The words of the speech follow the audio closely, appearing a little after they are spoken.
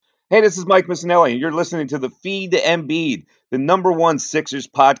Hey, this is Mike Missinelli, and you're listening to the Feed to Embiid, the #1 Sixers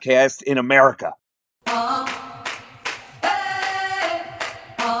podcast in America.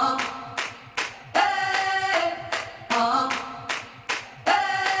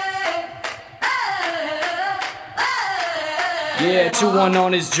 Yeah, 2-1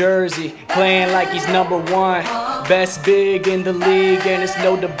 on his jersey, playing like he's #1. Best big in the league, and it's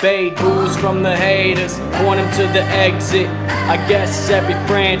no debate. Boos from the haters, want him to the exit. I guess every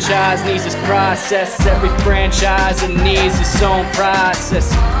franchise needs its process. Every franchise it needs its own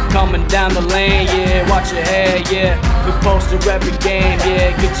process. Coming down the lane, yeah, watch your head, yeah. We poster every game,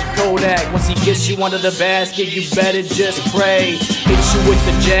 yeah, get your Kodak. Once he gets you under the basket, you better just pray. Hit you with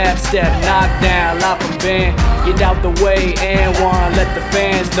the jab step, knock down, lock from bend. Get out the way, and one, let the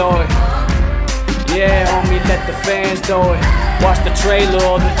fans know it. Yeah, homie, let the fans know it. Watch the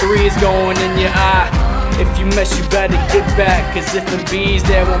trailer, the three's going in your eye. If you mess, you better get back. Cause if Embiid's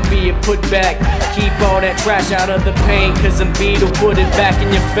there won't be a putback. Keep all that trash out of the paint, cause Embiid will put it back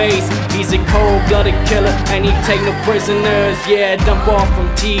in your face. He's a cold-blooded killer, and he take no prisoners. Yeah, dump off from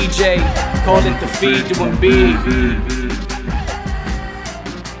TJ. Call it the Feed to Embiid.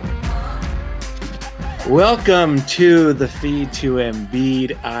 Welcome to the Feed to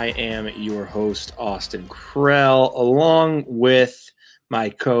Embiid. I am your host, Austin Krell, along with my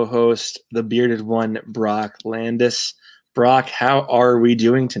co-host, the bearded one, Brock Landis. Brock, how are we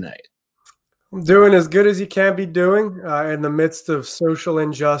doing tonight? I'm doing as good as you can be doing in the midst of social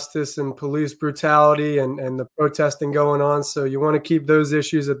injustice and police brutality and the protesting going on. So you want to keep those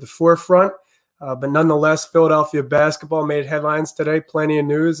issues at the forefront. But nonetheless, Philadelphia basketball made headlines today. Plenty of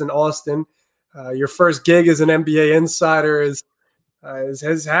news in Austin. Your first gig as an NBA insider is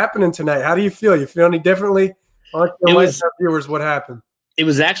happening tonight. How do you feel? You feel any differently? I'll let our viewers what happened. It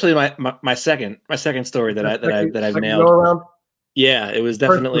was actually my second story that I've nailed. Yeah, it was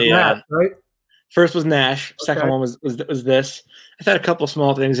definitely Nash, right? First was Nash. Second one was this. I've had a couple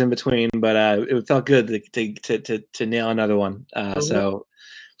small things in between, but it felt good to nail another one. So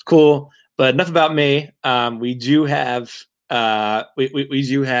it's cool. But enough about me. We do have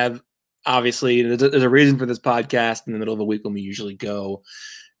obviously there's a reason for this podcast in the middle of the week when we usually go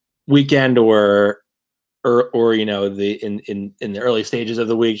weekend or you know in the early stages of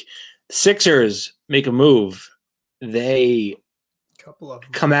the week. Sixers make a move. They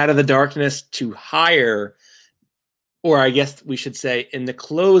come out of the darkness to hire, or I guess we should say in the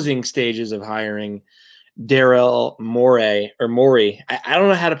closing stages of hiring, Daryl Morey or Morey. I don't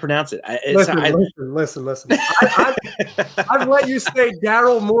know how to pronounce it. Listen. I've let you say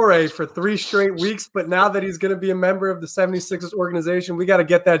Daryl Morey for 3 straight weeks, but now that he's going to be a member of the 76ers organization, we got to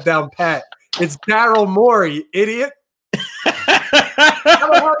get that down pat. It's Daryl Morey, idiot. How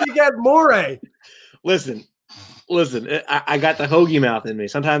the hell do you get Morey? Listen. I got the hoagie mouth in me.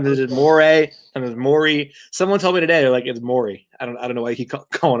 Sometimes it's Morey, sometimes Morey. Someone told me today they're like it's Morey. I don't know why he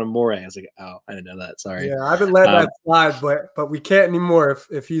calling him Morey. I was like, oh, I didn't know that. Sorry. Yeah, I haven't let that slide, but we can't anymore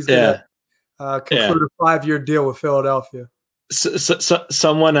if he's gonna conclude a 5-year deal with Philadelphia.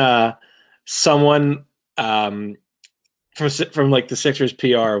 Someone from like the Sixers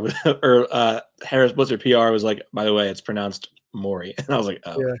PR or Harris Blitzer PR was like, by the way, it's pronounced Morey, and I was like,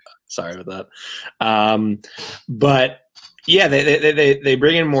 oh, yeah. Sorry about that. But yeah, they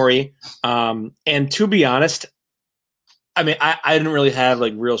bring in Morey, and to be honest, I mean, I didn't really have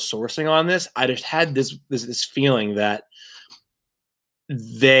like real sourcing on this. I just had this feeling that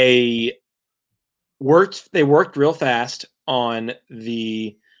they worked real fast on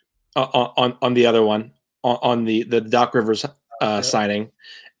the on the other one on the Doc Rivers signing,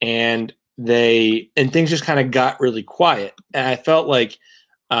 and things just kind of got really quiet, and I felt like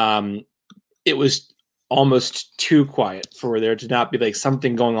it was almost too quiet for there to not be like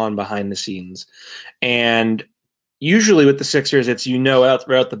something going on behind the scenes. And usually with the Sixers, it's right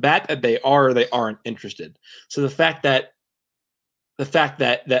out the bat that they are or they aren't interested. So the fact that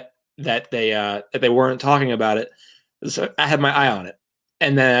they weren't talking about it, so I had my eye on it,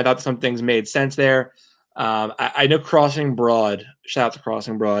 and then I thought some things made sense there. I know Crossing Broad. Shout out to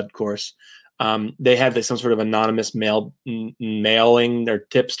Crossing Broad, of course. They had some sort of anonymous mailing their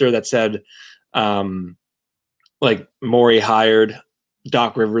tipster that said, like Morey hired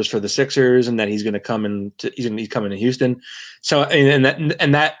Doc Rivers for the Sixers, and that he's going to come he's coming to Houston. So, and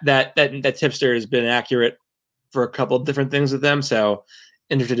that tipster has been accurate for a couple of different things with them. So,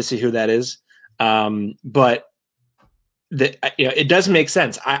 interested to see who that is. But it does make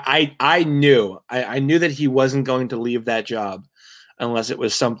sense. I knew that he wasn't going to leave that job unless it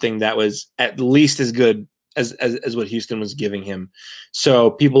was something that was at least as good as what Houston was giving him.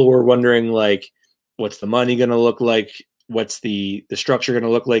 So people were wondering, like, what's the money going to look like? what's the structure going to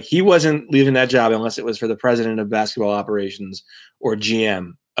look like. He wasn't leaving that job unless it was for the president of basketball operations or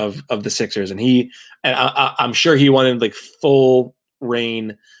GM of the Sixers. And I'm sure he wanted like full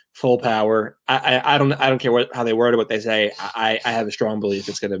reign, full power. I don't care how they word it, what they say. I have a strong belief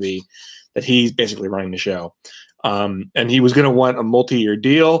it's going to be that he's basically running the show. And he was going to want a multi-year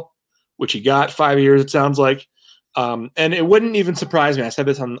deal, which he got 5 years, it sounds like. And it wouldn't even surprise me. I said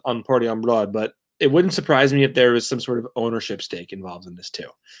this on Party on Broad, but it wouldn't surprise me if there was some sort of ownership stake involved in this too.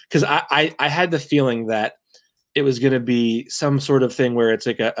 Because I had the feeling that it was going to be some sort of thing where it's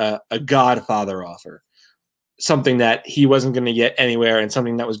like a Godfather offer, something that he wasn't going to get anywhere and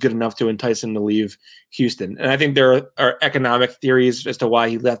something that was good enough to entice him to leave Houston. And I think there are economic theories as to why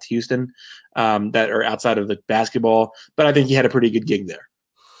he left Houston that are outside of the basketball, but I think he had a pretty good gig there.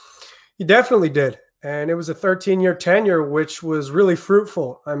 He definitely did. And it was a 13-year tenure, which was really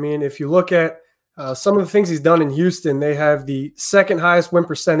fruitful. I mean, if you look at some of the things he's done in Houston, they have the second highest win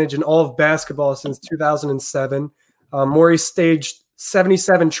percentage in all of basketball since 2007. Morey staged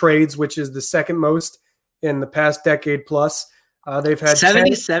 77 trades, which is the second most in the past decade plus. They've had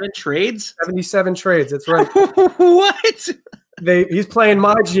 77 trades? 77 trades, that's right. What? He's playing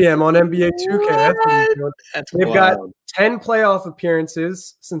my GM on NBA 2K. That's what he's doing. They've got 10 playoff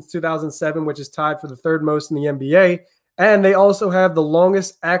appearances since 2007, which is tied for the third most in the NBA. And they also have the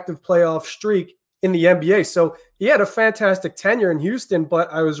longest active playoff streak in the NBA. So he had a fantastic tenure in Houston,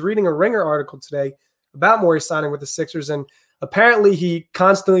 but I was reading a Ringer article today about Morey signing with the Sixers, and apparently he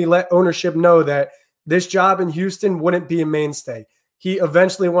constantly let ownership know that this job in Houston wouldn't be a mainstay. He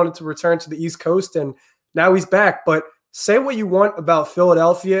eventually wanted to return to the East Coast, and now he's back. But say what you want about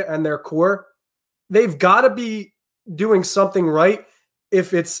Philadelphia and their core, they've got to be doing something right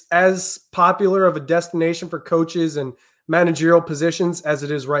if it's as popular of a destination for coaches and managerial positions as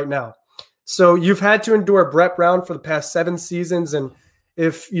it is right now. So you've had to endure Brett Brown for the past 7 seasons, and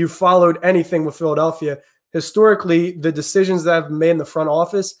if you followed anything with Philadelphia, historically, the decisions that have been made in the front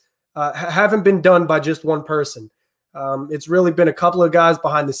office haven't been done by just one person. It's really been a couple of guys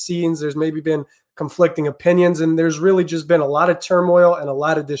behind the scenes. There's maybe been conflicting opinions, and there's really just been a lot of turmoil and a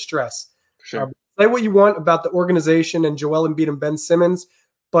lot of distress. Sure. Say what you want about the organization and Joel Embiid and Ben Simmons,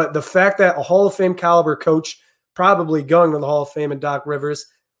 but the fact that a Hall of Fame caliber coach, probably going to the Hall of Fame, and Doc Rivers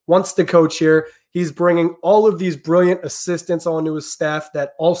wants to coach here. He's bringing all of these brilliant assistants onto his staff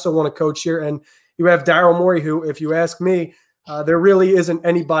that also want to coach here. And you have Daryl Morey, who, if you ask me, there really isn't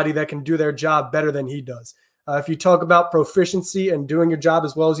anybody that can do their job better than he does. If you talk about proficiency and doing your job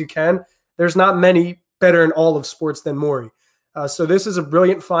as well as you can, there's not many better in all of sports than Morey. So this is a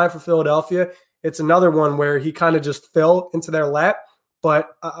brilliant find for Philadelphia. It's another one where he kind of just fell into their lap. But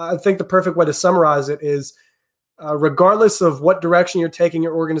I think the perfect way to summarize it is, regardless of what direction you're taking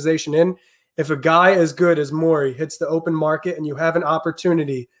your organization in, if a guy as good as Morey hits the open market and you have an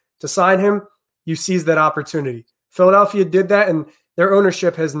opportunity to sign him, you seize that opportunity. Philadelphia did that, and their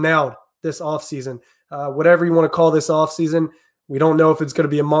ownership has nailed this offseason. Whatever you want to call this offseason, we don't know if it's going to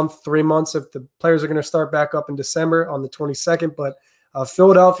be a month, 3 months, if the players are going to start back up in December on the 22nd. But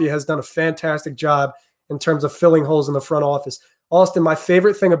Philadelphia has done a fantastic job in terms of filling holes in the front office. Austin, my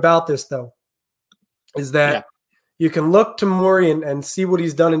favorite thing about this, though, is that you can look to Morey and see what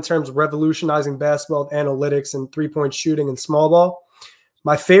he's done in terms of revolutionizing basketball analytics and three-point shooting and small ball.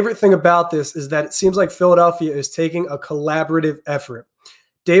 My favorite thing about this is that it seems like Philadelphia is taking a collaborative effort.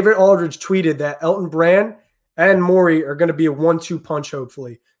 David Aldridge tweeted that Elton Brand and Morey are going to be a 1-2 punch,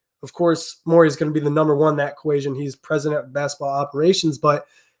 hopefully. Of course, Morey is going to be the number one in that equation. He's president of basketball operations. But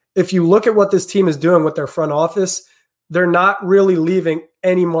if you look at what this team is doing with their front office, they're not really leaving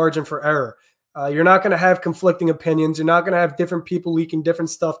any margin for error. You're not going to have conflicting opinions. You're not going to have different people leaking different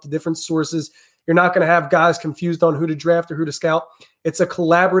stuff to different sources. You're not going to have guys confused on who to draft or who to scout. It's a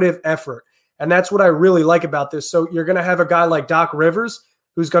collaborative effort. And that's what I really like about this. So you're going to have a guy like Doc Rivers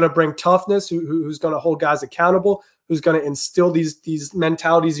who's going to bring toughness, who's going to hold guys accountable, who's going to instill these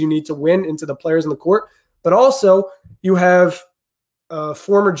mentalities you need to win into the players in the court. But also you have a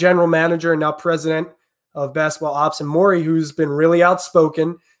former general manager and now president of basketball ops, and Morey, who's been really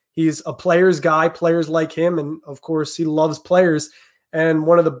outspoken. He's a player's guy, players like him, and of course he loves players. And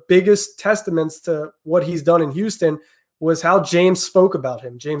one of the biggest testaments to what he's done in Houston was how James spoke about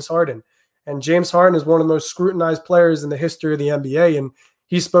him, James Harden. And James Harden is one of the most scrutinized players in the history of the NBA, and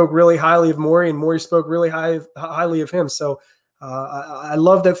he spoke really highly of Morey, and Morey spoke really highly of him. So I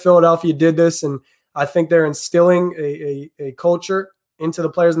love that Philadelphia did this, and I think they're instilling a culture into the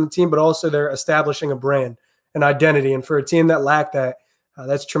players on the team, but also they're establishing a brand, an identity. And for a team that lacked that,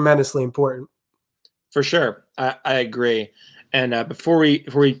 that's tremendously important. For sure. I agree. And before we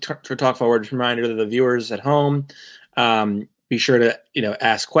talk forward, just a reminder to the viewers at home, Be sure to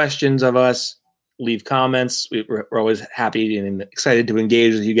ask questions of us, leave comments. We're always happy and excited to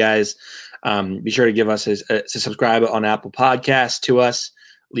engage with you guys. Be sure to give us to subscribe on Apple Podcasts to us,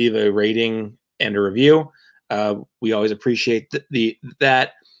 leave a rating and a review. We always appreciate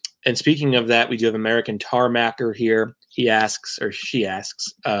that. And speaking of that, we do have American Tarmacker here. He asks, or she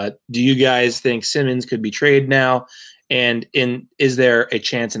asks, do you guys think Simmons could be traded now? And is there a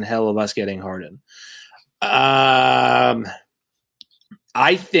chance in hell of us getting Harden? I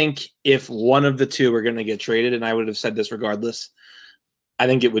think if one of the two are going to get traded, and I would have said this regardless, I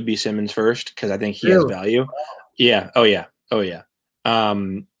think it would be Simmons first because I think he has value. Yeah. Oh, yeah.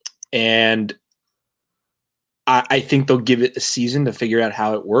 And I think they'll give it a season to figure out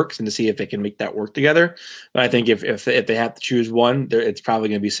how it works and to see if they can make that work together. But I think if they have to choose one, it's probably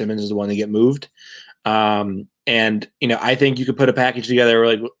going to be Simmons is the one to get moved. And I think you could put a package together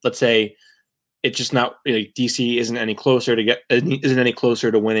where, like, let's say it's just not DC isn't any closer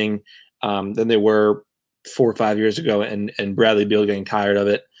to winning than they were 4 or 5 years ago, and Bradley Beal getting tired of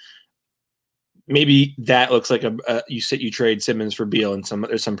it. Maybe that looks like you trade Simmons for Beal, and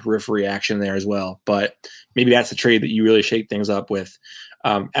there's some periphery action there as well. But maybe that's the trade that you really shake things up with.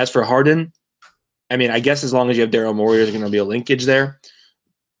 As for Harden, I mean, I guess as long as you have Daryl Morey, there's going to be a linkage there.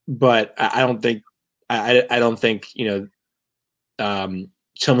 But I don't think Tillman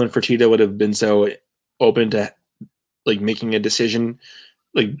Fertitta would have been so open to making a decision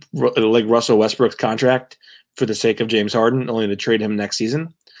like Russell Westbrook's contract for the sake of James Harden, only to trade him next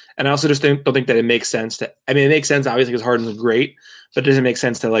season. And I also just don't think that it makes sense it makes sense obviously because Harden's great, but it doesn't make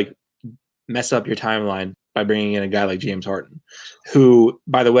sense to mess up your timeline by bringing in a guy like James Harden, who,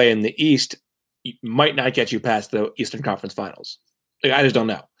 by the way, in the East might not get you past the Eastern Conference Finals. I just don't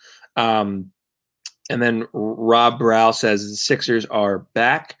know. And then Rob Brow says the Sixers are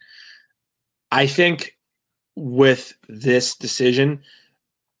back. I think with this decision,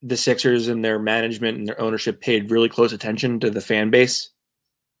 the Sixers and their management and their ownership paid really close attention to the fan base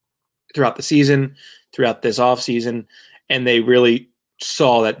throughout the season, throughout this offseason, and they really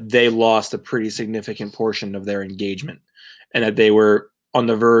saw that they lost a pretty significant portion of their engagement and that they were on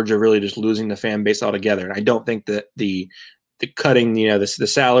the verge of really just losing the fan base altogether. And I don't think that the cutting, the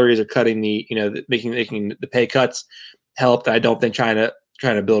salaries or cutting making the pay cuts helped. I don't think trying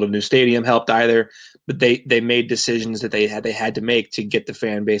to build a new stadium helped either. But they made decisions that they had to make to get the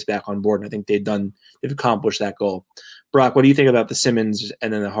fan base back on board. And I think they've accomplished that goal. Brock, what do you think about the Simmons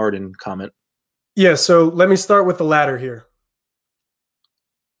and then the Harden comment? Yeah, so let me start with the latter here.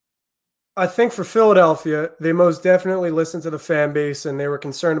 I think for Philadelphia, they most definitely listened to the fan base and they were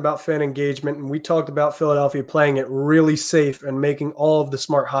concerned about fan engagement. And we talked about Philadelphia playing it really safe and making all of the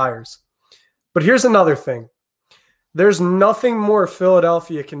smart hires. But here's another thing. There's nothing more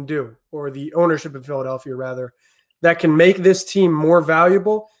Philadelphia can do, or the ownership of Philadelphia rather, that can make this team more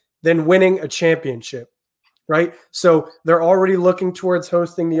valuable than winning a championship, right? So they're already looking towards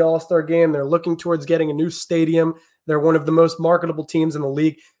hosting the All-Star game. They're looking towards getting a new stadium. They're one of the most marketable teams in the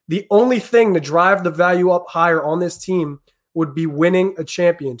league. The only thing to drive the value up higher on this team would be winning a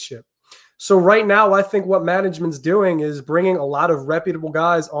championship. So right now, I think what management's doing is bringing a lot of reputable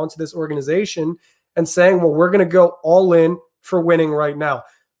guys onto this organization and saying, well, we're going to go all in for winning right now.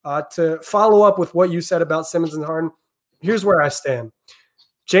 To follow up with what you said about Simmons and Harden, here's where I stand.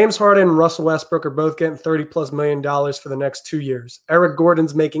 James Harden and Russell Westbrook are both getting $30+ million for the next 2 years. Eric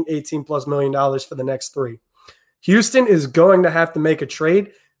Gordon's making $18+ million for the next 3. Houston is going to have to make a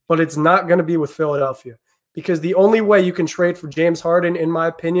trade, but it's not going to be with Philadelphia because the only way you can trade for James Harden, in my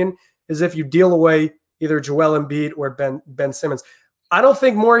opinion, is if you deal away either Joel Embiid or Ben Simmons. I don't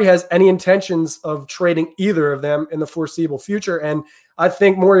think Morey has any intentions of trading either of them in the foreseeable future. And I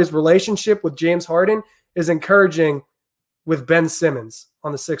think Morey's relationship with James Harden is encouraging with Ben Simmons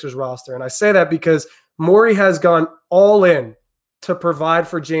on the Sixers roster. And I say that because Morey has gone all in to provide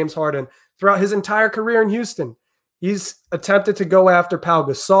for James Harden throughout his entire career in Houston. He's attempted to go after Pau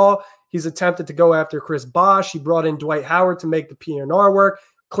Gasol. He's attempted to go after Chris Bosh. He brought in Dwight Howard to make the PNR work,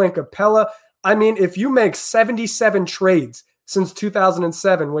 Clint Capella. I mean, if you make 77 trades since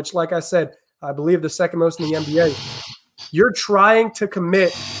 2007, which, like I said, I believe the second most in the NBA, you're trying to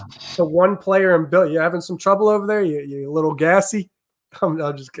commit to one player and build. You having some trouble over there? You a little gassy? I'm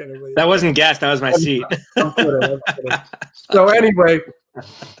just kidding. That wasn't gas. That was my seat. I'm kidding. So anyway,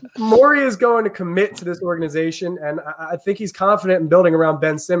 Morey is going to commit to this organization, and I think he's confident in building around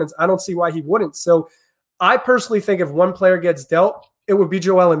Ben Simmons. I don't see why he wouldn't. So I personally think if one player gets dealt, it would be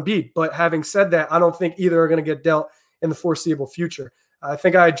Joel Embiid. But having said that, I don't think either are going to get dealt in the foreseeable future. I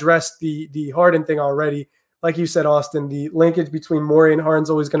think I addressed the Harden thing already like you said, Austin, the linkage between Morey and Harden's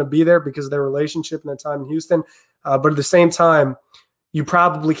always going to be there because of their relationship and their time in Houston. But at the same time, you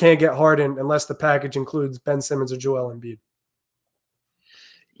probably can't get Harden unless the package includes Ben Simmons or Joel Embiid.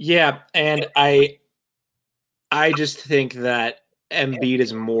 Yeah, and I just think that Embiid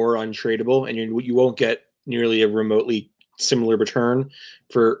is more untradeable, and you won't get nearly a remotely similar return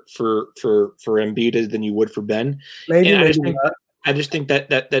for Embiid than you would for Ben. Maybe, and maybe not. I just think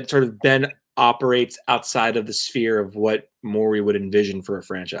that sort of Ben operates outside of the sphere of what Morey would envision for a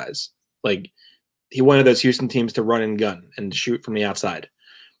franchise. Like, he wanted those Houston teams to run and gun and shoot from the outside.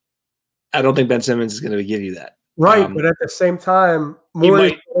 I don't think Ben Simmons is going to give you that. Right, but at the same time,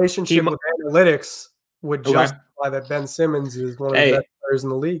 Morey's relationship with analytics would justify that Ben Simmons is one of the best players in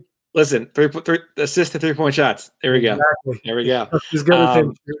the league. Listen, three assist to 3-point shots. There we go. Exactly. There we go. As good as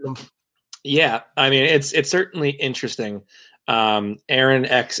him. Yeah, I mean, it's certainly interesting. Aaron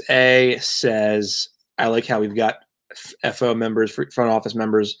XA says, I like how we've got FO members, front office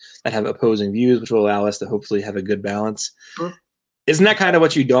members that have opposing views, which will allow us to hopefully have a good balance. Mm-hmm. Isn't that kind of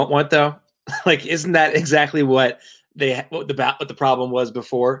what you don't want, though? Like, isn't that exactly what the problem was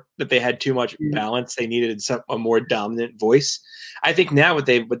before? That they had too much balance. They needed a more dominant voice. I think now what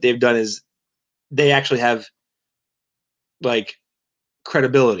they've done is they actually have like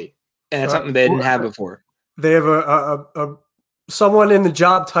credibility, and it's something they didn't have before. They have a someone in the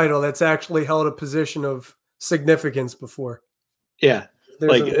job title that's actually held a position of significance before. Yeah.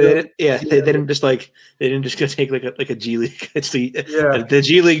 They didn't just go take like a G League. It's the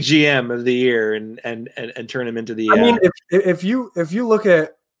G League GM of the year and turn him into the. I mean, if you look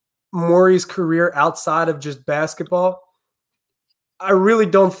at Morey's career outside of just basketball, I really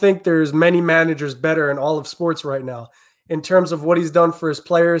don't think there's many managers better in all of sports right now in terms of what he's done for his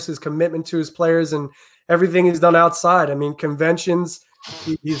players, his commitment to his players, and everything he's done outside. I mean, conventions.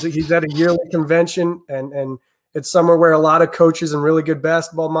 He's at a yearly convention and. It's somewhere where a lot of coaches and really good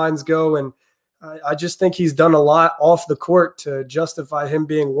basketball minds go. And I just think he's done a lot off the court to justify him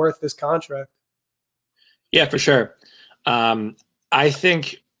being worth this contract. Yeah, for sure. I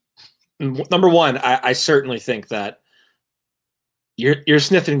think, number one, I certainly think that you're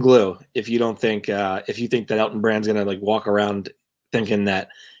sniffing glue if you don't think if you think that Elton Brand's going to like walk around thinking that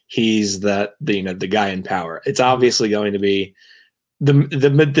he's the guy in power. It's obviously going to be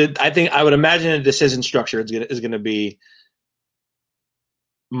I think I would imagine a decision structure is going to be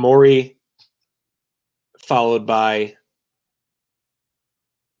Morey followed by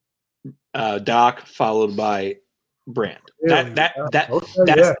Doc followed by Brand. Really?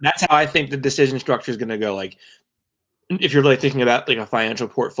 That's how I think the decision structure is going to go. Like, if you're really thinking about like a financial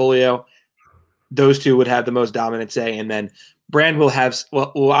portfolio, those two would have the most dominant say, and then Brand will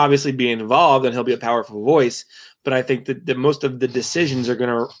obviously be involved and he'll be a powerful voice. But I think that most of the decisions are going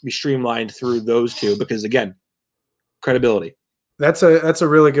to be streamlined through those two because, again, credibility. That's a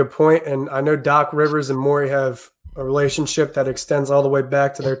really good point. And I know Doc Rivers and Morey have a relationship that extends all the way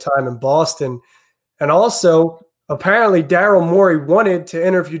back to their time in Boston. And also, apparently, Daryl Morey wanted to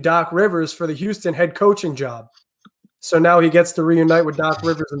interview Doc Rivers for the Houston head coaching job. So now he gets to reunite with Doc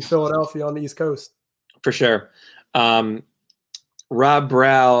Rivers in Philadelphia on the East Coast. For sure. Rob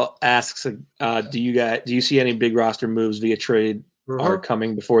Brow asks, do you see any big roster moves via trade are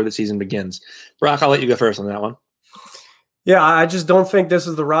coming before the season begins? Brock, I'll let you go first on that one. Yeah, I just don't think this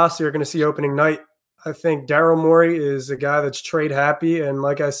is the roster you're going to see opening night. I think Daryl Morey is a guy that's trade happy. And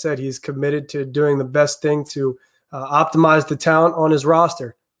like I said, he's committed to doing the best thing to optimize the talent on his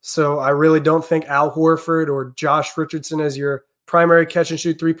roster. So I really don't think Al Horford or Josh Richardson as your primary catch and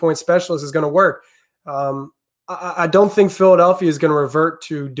shoot 3-point specialist is going to work. I don't think Philadelphia is going to revert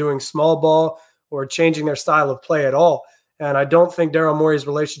to doing small ball or changing their style of play at all. And I don't think Daryl Morey's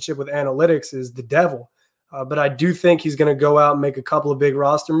relationship with analytics is the devil. But I do think he's going to go out and make a couple of big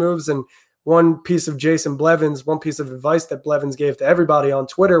roster moves. And one piece of advice that Blevins gave to everybody on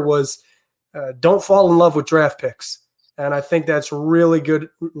Twitter was don't fall in love with draft picks. And I think that's really good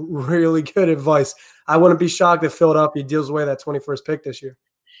advice. I wouldn't be shocked if Philadelphia deals away that 21st pick this year.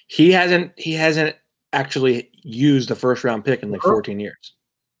 He hasn't actually used a first round pick in like 14 years.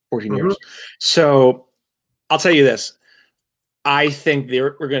 So I'll tell you this. I think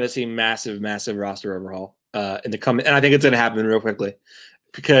we're going to see massive roster overhaul in the coming, and I think it's going to happen real quickly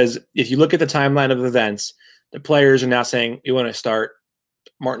because if you look at the timeline of events, the players are now saying we want to start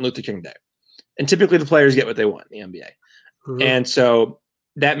Martin Luther King Day. And typically the players get what they want in the NBA. Mm-hmm. And so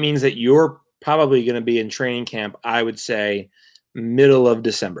that means that you're probably going to be in training camp, I would say, middle of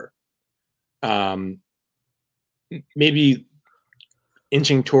December. Maybe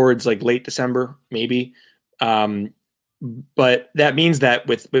inching towards like late December, maybe. But that means that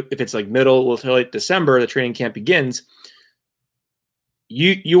if it's like middle to late December, the training camp begins.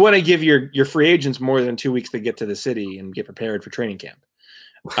 You want to give your free agents more than 2 weeks to get to the city and get prepared for training camp.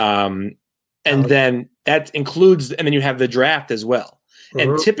 And then that includes, and then you have the draft as well.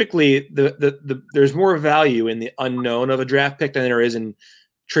 And typically there's more value in the unknown of a draft pick than there is in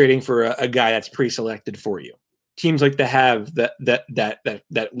trading for a guy that's pre-selected for you. Teams like to have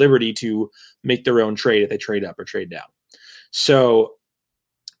that liberty to make their own trade if they trade up or trade down. So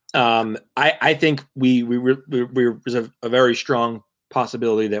I think there's a very strong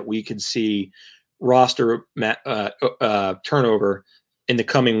possibility that we could see roster turnover in the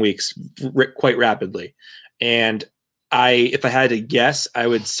coming weeks quite rapidly. And if I had to guess, I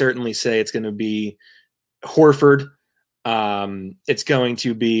would certainly say it's going to be Horford. It's going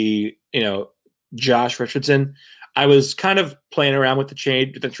to be, Josh Richardson. I was kind of playing around with the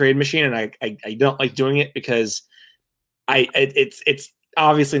trade machine, and I don't like doing it because it's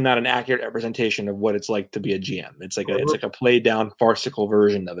obviously not an accurate representation of what it's like to be a GM. It's like a played down farcical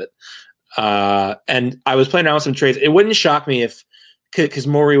version of it. And I was playing around with some trades. It wouldn't shock me because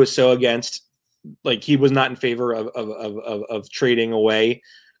Morey was so against, like, he was not in favor of trading away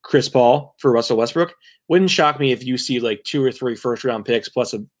Chris Paul for Russell Westbrook. Wouldn't shock me if you see like 2 or 3 first round picks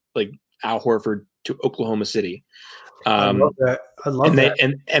plus Al Horford to Oklahoma City. I love that.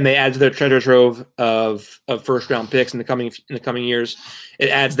 And they add to their treasure trove of first round picks in the coming years. It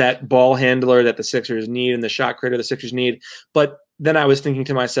adds that ball handler that the Sixers need and the shot creator the Sixers need. But then I was thinking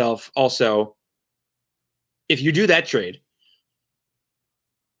to myself also, if you do that trade,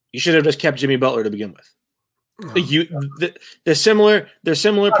 you should have just kept Jimmy Butler to begin with. They're similar. Can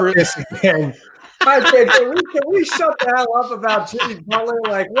we shut the hell up about Jimmy Butler?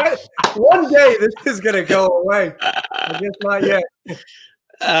 Like, what? One day this is gonna go away. I guess not yet.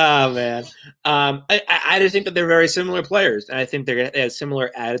 Oh man, I just think that they're very similar players, and I think they have similar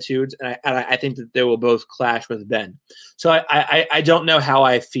attitudes, and I think that they will both clash with Ben. So I don't know how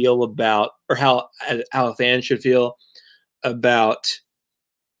I feel about, or how a fan should feel about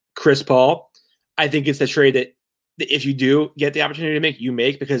Chris Paul. I think it's the trade that if you do get the opportunity to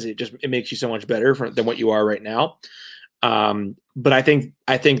make, because it makes you so much better than what you are right now. But I think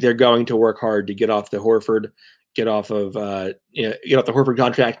they're going to work hard to get off the Horford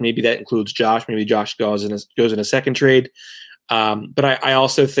contract. Maybe that includes Josh. Maybe Josh goes in a second trade. But I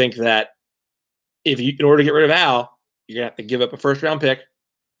also think that in order to get rid of Al, you're gonna have to give up a first round pick,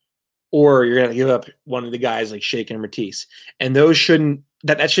 or you're gonna give up one of the guys like Shake and Matisse, and those shouldn't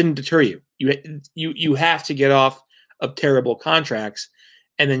deter you. You have to get off of terrible contracts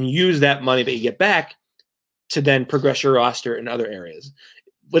and then use that money that you get back to then progress your roster in other areas.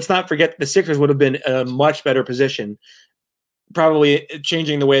 Let's not forget the Sixers would have been in a much better position, probably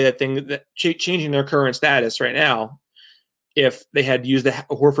changing their current status right now, if they had used the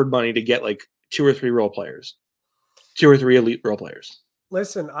Horford money to get like 2 or 3 elite role players.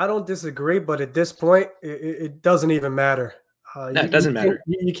 Listen, I don't disagree, but at this point, it doesn't even matter. It doesn't matter.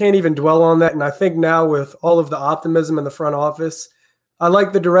 You can't even dwell on that. And I think now with all of the optimism in the front office, I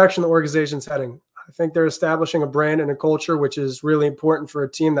like the direction the organization's heading. I think they're establishing a brand and a culture, which is really important for a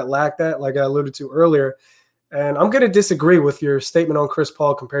team that lacked that, like I alluded to earlier. And I'm going to disagree with your statement on Chris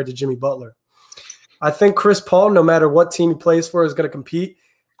Paul compared to Jimmy Butler. I think Chris Paul, no matter what team he plays for, is going to compete.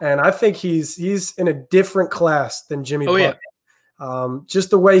 And I think he's in a different class than Jimmy Butler. Yeah. Just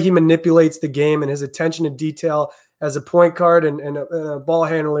the way he manipulates the game and his attention to detail as a point guard and a ball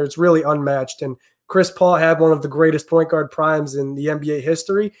handler, it's really unmatched. And Chris Paul had one of the greatest point guard primes in the NBA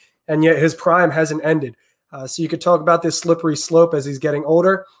history, and yet his prime hasn't ended. So you could talk about this slippery slope as he's getting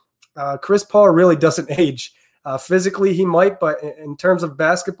older. Chris Paul really doesn't age. Physically, he might, but in terms of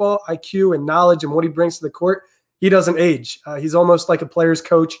basketball, IQ and knowledge and what he brings to the court, he doesn't age. He's almost like a player's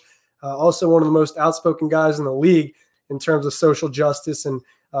coach, also one of the most outspoken guys in the league in terms of social justice and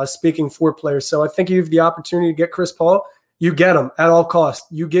speaking for players. So I think you have the opportunity to get Chris Paul. You get him at all costs.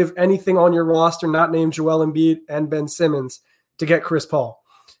 You give anything on your roster not named Joel Embiid and Ben Simmons to get Chris Paul.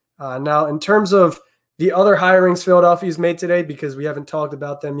 Now, in terms of the other hirings Philadelphia's made today, because we haven't talked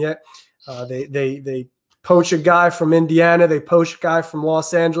about them yet, they poach a guy from Indiana, they poach a guy from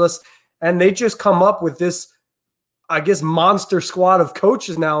Los Angeles, and they just come up with this, I guess, monster squad of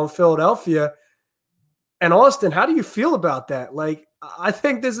coaches now in Philadelphia. And Austin, how do you feel about that? Like, I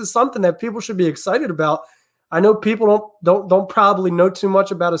think this is something that people should be excited about. I know people don't probably know too much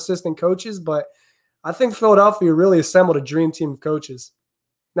about assistant coaches, but I think Philadelphia really assembled a dream team of coaches.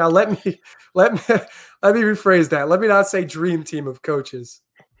 Now let me rephrase that. Let me not say dream team of coaches.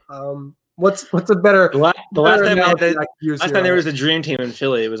 What's a better The last time, analogy I could use last here? time there was a dream team in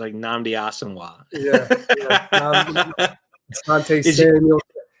Philly, it was like Nnamdi Asomugha. Yeah. Asante Did Samuel.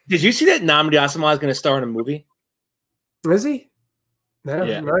 Did you see that Nnamdi Asomugha is going to star in a movie? Is he?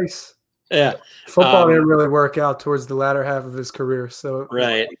 Yeah. Nice. Yeah. Football didn't really work out towards the latter half of his career, so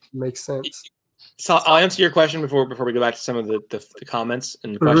right. it makes sense. So I'll answer your question before we go back to some of the comments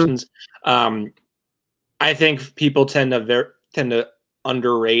and the questions. I think people tend to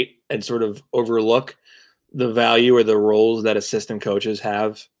underrate and sort of overlook the value or the roles that assistant coaches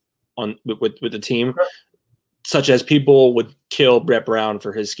have with the team, such as people would kill Brett Brown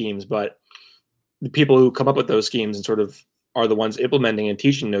for his schemes, but the people who come up with those schemes and sort of are the ones implementing and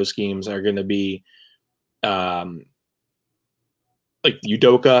teaching those schemes are going to be like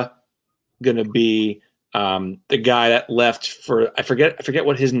Udoka, going to be the guy that left for I forget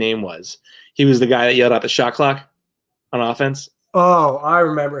what his name was. He was the guy that yelled out the shot clock on offense. Oh, I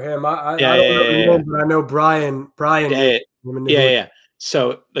remember him. I don't know the name, but I know Brian. Yeah.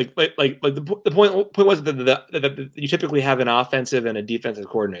 So the point was that you typically have an offensive and a defensive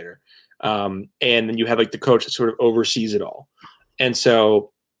coordinator, and then you have like the coach that sort of oversees it all. And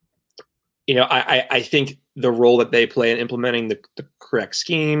so, I think the role that they play in implementing the correct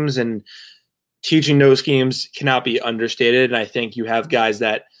schemes and teaching those schemes cannot be understated. And I think you have guys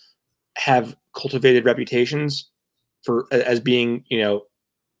that have cultivated reputations as being,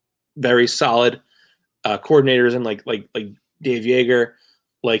 very solid coordinators, and like Dave Yeager,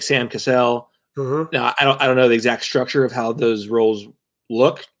 like Sam Cassell. Now I don't know the exact structure of how those roles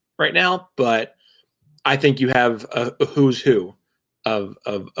look right now, but I think you have a who's who of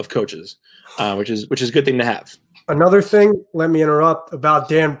coaches, which is a good thing to have. Another thing, let me interrupt, about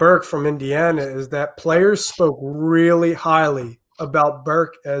Dan Burke from Indiana is that players spoke really highly about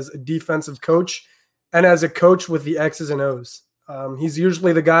Burke as a defensive coach and as a coach with the X's and O's. He's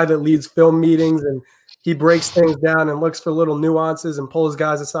usually the guy that leads film meetings, and he breaks things down and looks for little nuances and pulls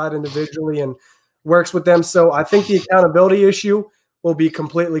guys aside individually and works with them. So I think the accountability issue will be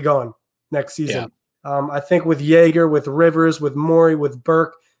completely gone next season. Yeah. I think with Yeager, with Rivers, with Morey, with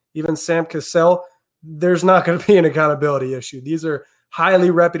Burke, even Sam Cassell, there's not going to be an accountability issue. These are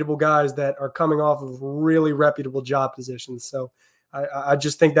highly reputable guys that are coming off of really reputable job positions. So I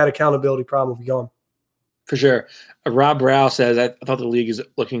just think that accountability problem will be gone. For sure. Rob Rao says, I thought the league is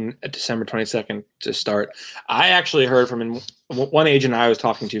looking at December 22nd to start. I actually heard from one agent I was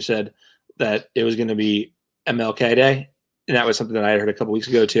talking to said that it was going to be MLK Day. And that was something that I had heard a couple weeks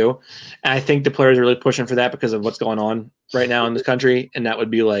ago too. And I think the players are really pushing for that because of what's going on right now in this country. And that would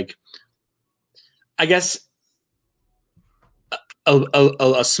be like, I guess,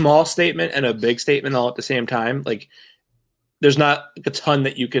 a small statement and a big statement all at the same time. Like, there's not a ton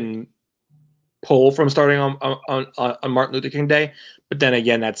that you can pull from starting on Martin Luther King Day, but then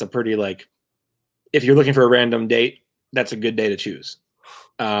again, that's a pretty if you're looking for a random date, that's a good day to choose.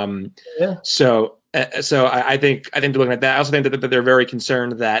 So I think they're looking at that. I also think that they're very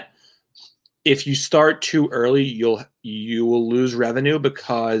concerned that if you start too early, you will lose revenue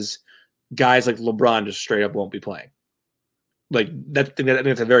because guys like LeBron just straight up won't be playing. I think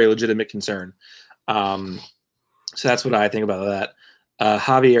that's a very legitimate concern. So that's what I think about that.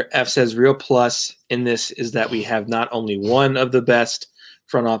 Javier F says, real plus in this is that we have not only one of the best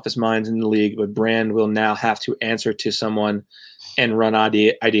front office minds in the league, but Brand will now have to answer to someone and run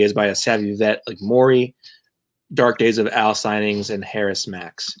ideas by a savvy vet like Morey, dark days of Al signings, and Harris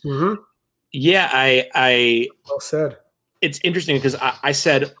Max. Mm-hmm. Yeah, I well said. It's interesting because I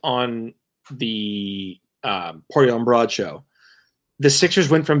said on the Party on Broad show, the Sixers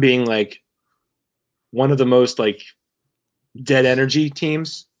went from being one of the most dead energy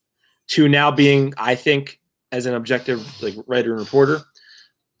teams to now being, I think, as an objective writer and reporter,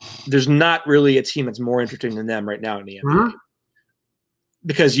 there's not really a team that's more interesting than them right now in the NBA. Mm-hmm.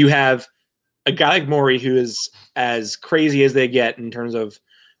 Because you have a guy like Morey who is as crazy as they get in terms of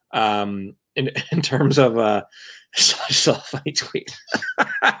in terms of I saw a funny tweet.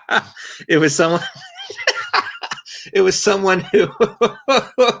 It was someone who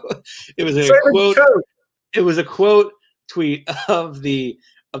it was a quote. It was a quote tweet of the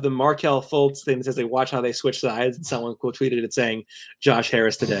Markelle Fultz thing that says they watch how they switch sides, and someone quote tweeted it saying Josh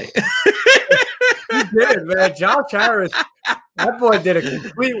Harris today. He did, man. Josh Harris, that boy did a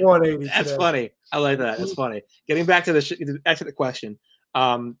complete 180 today. That's funny. I like that. That's funny. Getting back to the question,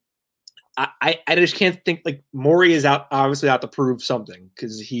 I just can't think Morey is obviously out to prove something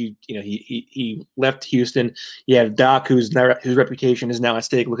because he left Houston. You have Doc whose reputation is now at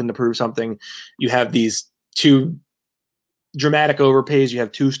stake, looking to prove something. You have these two dramatic overpays. You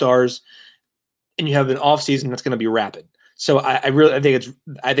have two stars, and you have an offseason that's going to be rapid. So I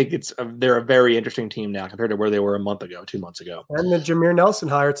think they're a very interesting team now compared to where they were a month ago, 2 months ago. And the Jameer Nelson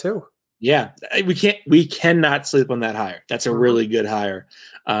hire too. Yeah, we cannot sleep on that hire. That's a really good hire.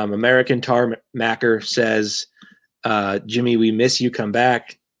 American Tar Macker says, Jimmy, we miss you. Come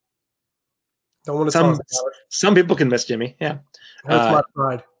back. Don't want to talk about it. Some people can miss Jimmy. Yeah. Hurts my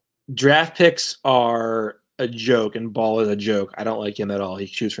pride. Draft picks are a joke, and Ball is a joke. I don't like him at all. He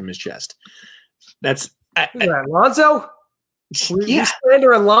shoots from his chest. Who's that, Lonzo? Yeah.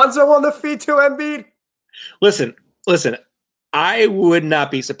 Slandering Lonzo on the feed to Embiid? Listen. I would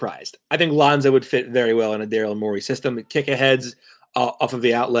not be surprised. I think Lonzo would fit very well in a Daryl Morey system. Kick aheads off of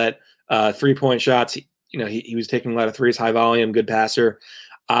the outlet, 3-point shots. He was taking a lot of threes, high volume, good passer.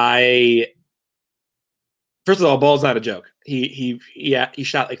 First of all, Ball's not a joke. He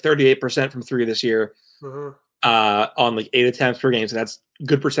shot like 38% from three this year on like 8 attempts per game. So that's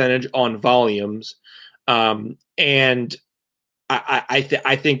good percentage on volumes. And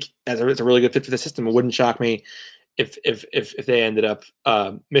I think it's a really good fit for the system. It wouldn't shock me if they ended up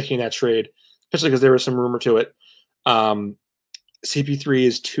making that trade, especially because there was some rumor to it. CP3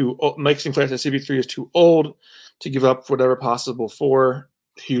 is too old. Mike Sinclair says CP3 is too old to give up whatever possible for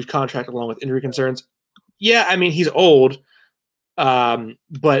huge contract along with injury concerns. Yeah, I mean, he's old,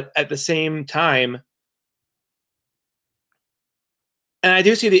 but at the same time, and I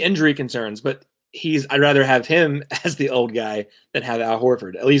do see the injury concerns, but I'd rather have him as the old guy than have Al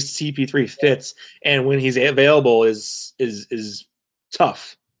Horford. At least CP3 fits, and when he's available is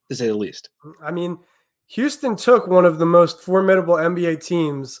tough, to say the least. I mean, Houston took one of the most formidable NBA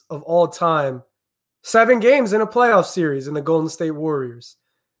teams of all time, 7 games in a playoff series in the Golden State Warriors.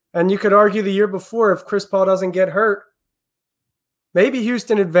 And you could argue the year before, if Chris Paul doesn't get hurt, maybe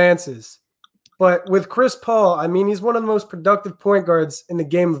Houston advances. But with Chris Paul, I mean, he's one of the most productive point guards in the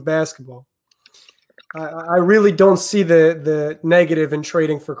game of basketball. I really don't see the negative in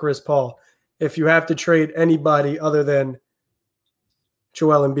trading for Chris Paul if you have to trade anybody other than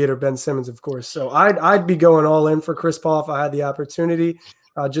Joel Embiid or Ben Simmons, of course. So I'd be going all in for Chris Paul if I had the opportunity.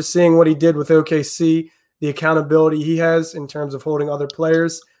 Just seeing what he did with OKC, the accountability he has in terms of holding other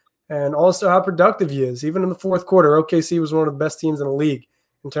players, and also how productive he is. Even in the fourth quarter, OKC was one of the best teams in the league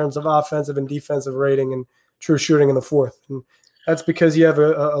in terms of offensive and defensive rating and true shooting in the fourth. And that's because you have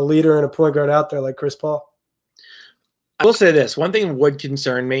a leader and a point guard out there like Chris Paul. I will say this. One thing would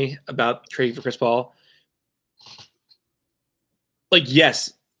concern me about trading for Chris Paul. Like,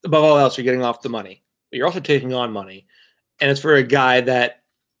 yes, above all else, you're getting off the money. But you're also taking on money. And it's for a guy that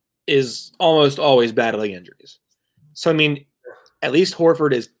is almost always battling injuries. So, I mean, at least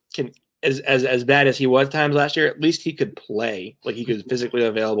Horford as bad as he was times last year, at least he could play. Like, he was physically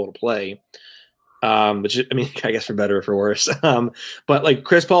available to play. Which, I mean, I guess for better or for worse. But like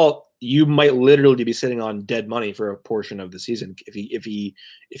Chris Paul, you might literally be sitting on dead money for a portion of the season if he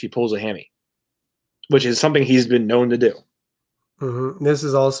pulls a hammy, which is something he's been known to do. Mm-hmm. This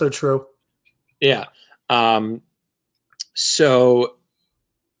is also true. Yeah. So,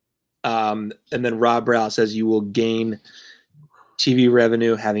 and then Rob Brow says you will gain TV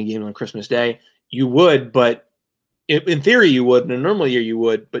revenue having game on Christmas Day. You would, but in theory you would. In a normal year you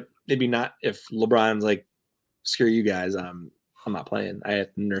would, but maybe not if LeBron's like, screw you guys, I'm not playing. I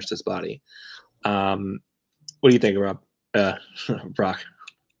have to nurse this body. What do you think, Rob? Brock?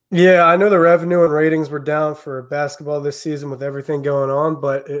 Yeah, I know the revenue and ratings were down for basketball this season with everything going on,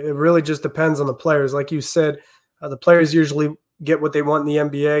 but it really just depends on the players. Like you said, the players usually get what they want in the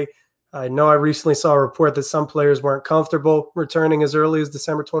NBA. I know I recently saw a report that some players weren't comfortable returning as early as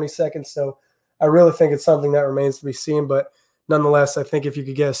December 22nd, so I really think it's something that remains to be seen. But nonetheless, I think if you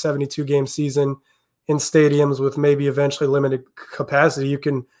could get a 72-game season in stadiums with maybe eventually limited capacity, you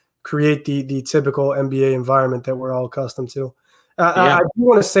can create the typical NBA environment that we're all accustomed to. I do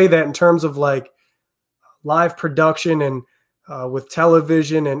want to say that in terms of like live production and with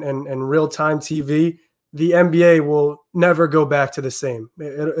television and real-time TV, the NBA will never go back to the same.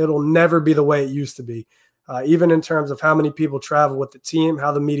 It'll never be the way it used to be, even in terms of how many people travel with the team,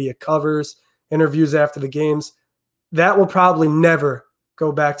 how the media covers, interviews after the games. That will probably never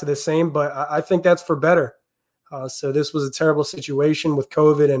go back to the same, but I think that's for better. So this was a terrible situation with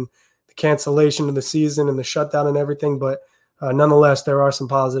COVID and the cancellation of the season and the shutdown and everything, but nonetheless, there are some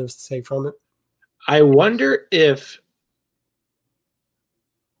positives to take from it. I wonder if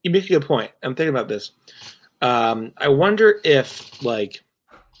you make a good point. I'm thinking about this. I wonder if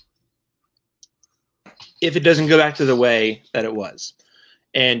it doesn't go back to the way that it was,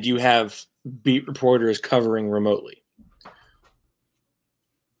 and you have beat reporters covering remotely.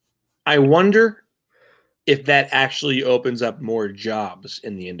 I wonder if that actually opens up more jobs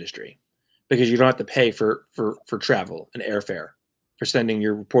in the industry, because you don't have to pay for travel and airfare for sending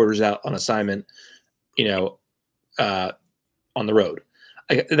your reporters out on assignment, on the road.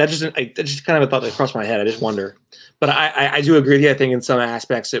 That just kind of a thought that crossed my head. I just wonder, but I do agree with you. I think in some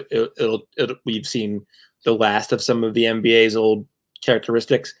aspects we've seen the last of some of the NBA's old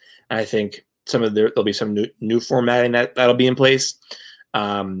characteristics. And I think there'll be some new formatting that'll be in place.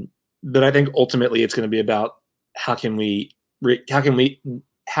 But I think ultimately it's going to be about what does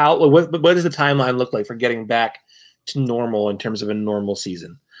the timeline look like for getting back to normal in terms of a normal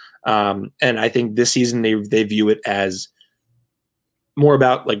season? And I think this season they view it as more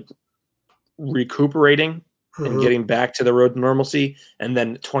about like recuperating and getting back to the road to normalcy. And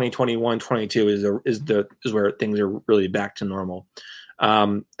then 2021-22 is where things are really back to normal.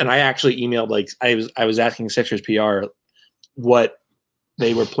 And I actually emailed, I was asking Sixers PR what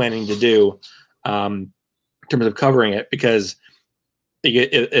they were planning to do in terms of covering it, because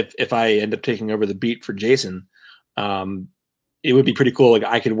if I end up taking over the beat for Jason, it would be pretty cool. Like,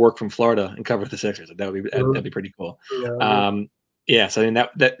 I could work from Florida and cover the Sixers. That'd be pretty cool. Yeah. So I mean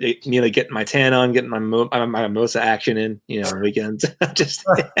that getting my tan on, getting my mimosa action in, on weekends. Just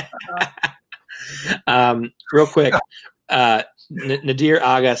real quick. Nadir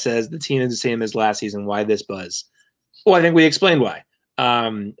Aga says the team is the same as last season. Why this buzz? Well, I think we explained why.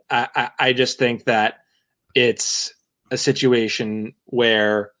 I just think that it's a situation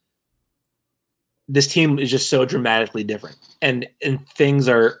where this team is just so dramatically different, and things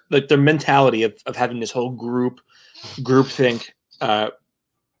are like their mentality of having this whole group think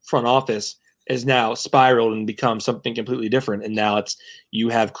front office is now spiraled and become something completely different. And now you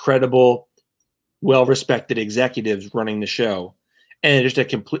have credible, well-respected executives running the show, and it's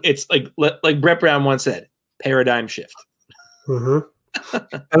just it's like Brett Brown once said, paradigm shift. Mm-hmm.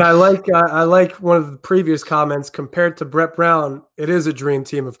 And I like one of the previous comments. Compared to Brett Brown, it is a dream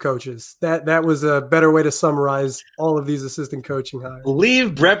team of coaches. That was a better way to summarize all of these assistant coaching hires.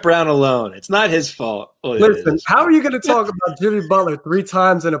 Leave Brett Brown alone. It's not his fault. Listen, how are you going to talk about Jimmy Butler 3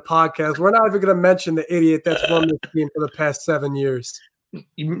 times in a podcast? We're not even going to mention the idiot that's run this team for the past 7 years.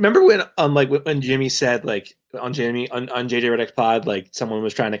 You remember when Jimmy said, like, on JJ Redick's pod, like, someone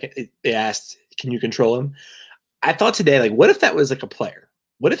was they asked, can you control him? I thought today, like, what if that was like a player?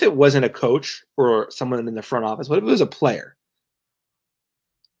 What if it wasn't a coach or someone in the front office? What if it was a player?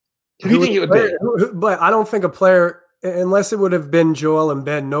 Who do you think it would be? But I don't think a player, unless it would have been Joel and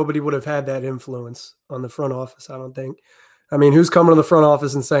Ben, nobody would have had that influence on the front office, I don't think. I mean, who's coming to the front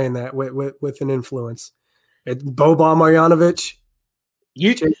office and saying that with an influence? It's Boban Marjanovic,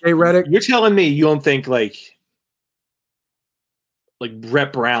 JJ Redick. You're telling me you don't think like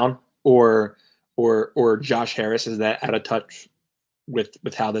Brett Brown or Josh Harris is that out of touch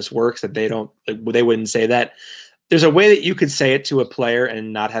with how this works, that they wouldn't say that? There's a way that you could say it to a player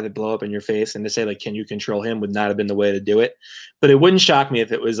and not have it blow up in your face, and to say, like, can you control him, would not have been the way to do it. But it wouldn't shock me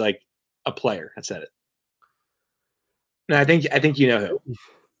if it was like a player that said it. And I think you know who.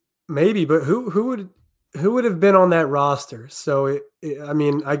 Maybe, but who would have been on that roster? So I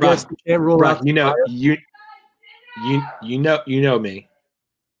mean, I guess you can't rule out. You know me.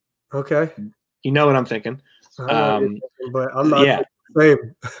 Okay. You know what I'm thinking. But I'm not. Yeah.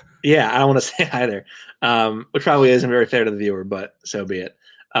 Same. Yeah, I don't want to say either, which probably isn't very fair to the viewer, but so be it.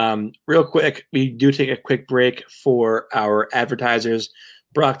 Real quick, we do take a quick break for our advertisers.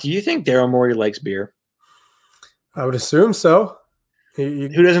 Brock, do you think Daryl Morey likes beer? I would assume so. Who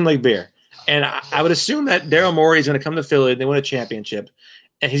doesn't like beer? And I would assume that Daryl Morey is going to come to Philly, they win a championship,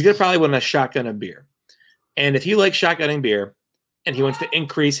 and he's going to probably win a shotgun of beer. And if he likes shotgunning beer, and he wants to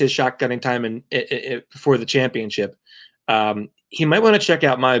increase his shotgunning time before the championship, he might want to check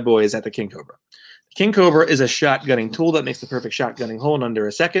out my boys at the King Cobra. The King Cobra is a shotgunning tool that makes the perfect shotgunning hole in under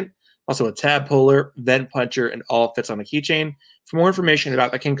a second. Also a tab puller, vent puncher, and all fits on a keychain. For more information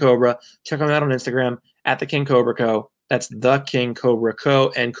about the King Cobra, check them out on Instagram at the King Cobra Co. That's the King Cobra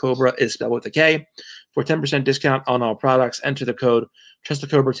Co. And Cobra is spelled with a K. For 10% discount on all products, enter the code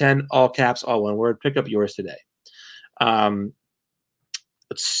TrustTheCobra10, all caps, all one word. Pick up yours today.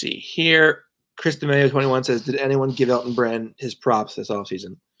 Let's see here. Chris DeMayo 21 says, did anyone give Elton Brand his props this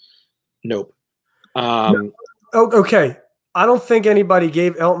offseason? Nope. Okay. I don't think anybody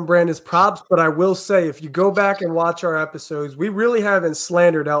gave Elton Brand his props, but I will say, if you go back and watch our episodes, we really haven't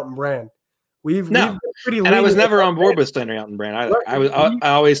slandered Elton Brand. We've been pretty lenient. And I was never on board with slandering Elton Brand either. Right. I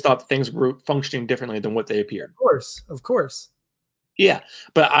always thought things were functioning differently than what they appeared. Of course. Yeah,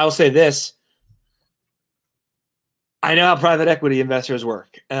 but I'll say this. I know how private equity investors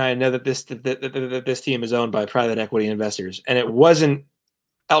work, and I know that this team is owned by private equity investors, and it wasn't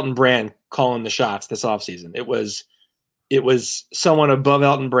Elton Brand calling the shots this offseason. It was someone above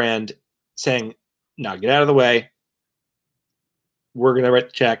Elton Brand saying, "No, get out of the way. We're going to write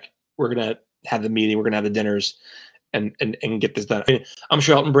the check. We're going to have the meeting. We're going to have the dinners and get this done." I mean, I'm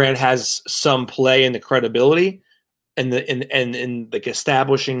sure Elton Brand has some play in the credibility and in like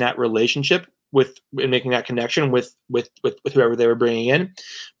establishing that relationship and making that connection with whoever they were bringing in.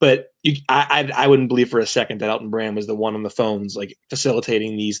 But I wouldn't believe for a second that Elton Brand was the one on the phones, like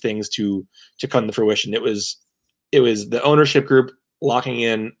facilitating these things to come to fruition. It was the ownership group locking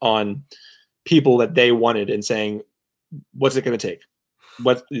in on people that they wanted and saying, what's it going to take?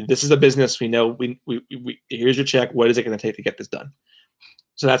 This is a business. We know we here's your check. What is it going to take to get this done?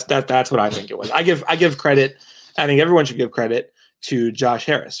 So that's what I think it was. I give credit. I think everyone should give credit to Josh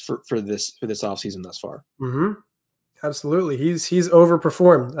Harris for this offseason thus far. Mm-hmm. Absolutely. He's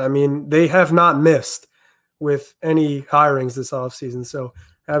overperformed. I mean, they have not missed with any hirings this offseason. So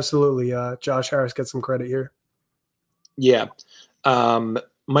absolutely, Josh Harris gets some credit here. Yeah.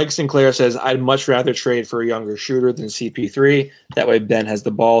 Mike Sinclair says, I'd much rather trade for a younger shooter than CP3. That way Ben has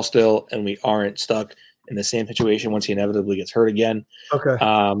the ball still and we aren't stuck in the same situation once he inevitably gets hurt again. Okay.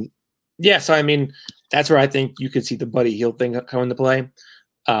 Yeah, so I mean, that's where I think you could see the Buddy Hield thing come into play.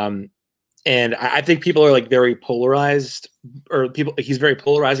 And I think people are like very polarized, or he's very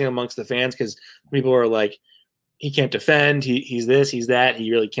polarizing amongst the fans because people are like, he can't defend, he's this, he's that, he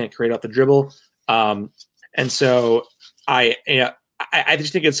really can't create off the dribble. And so I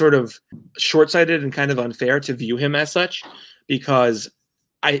just think it's sort of short-sighted and kind of unfair to view him as such, because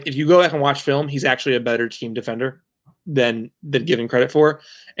if you go back and watch film, he's actually a better team defender than given credit for.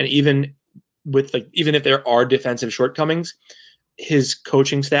 And even if there are defensive shortcomings, his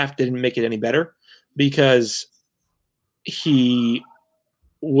coaching staff didn't make it any better, because he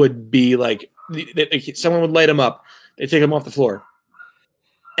would be like, someone would light him up, they take him off the floor,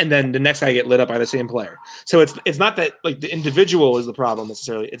 and then the next guy get lit up by the same player. So it's not that like the individual is the problem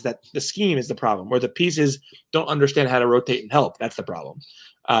necessarily. It's that the scheme is the problem, where the pieces don't understand how to rotate and help. That's the problem.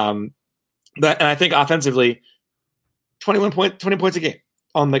 And I think offensively, 20 points a game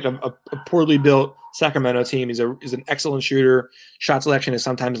on like a poorly built Sacramento team. Is an excellent shooter. Shot selection is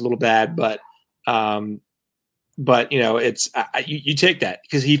sometimes a little bad, but you know, it's you take that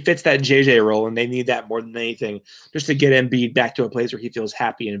because he fits that JJ role, and they need that more than anything just to get Embiid back to a place where he feels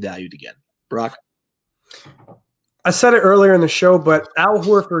happy and valued again. Brock? I said it earlier in the show, but Al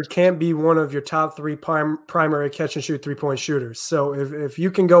Horford can't be one of your top three primary catch and shoot 3-point shooters. So if you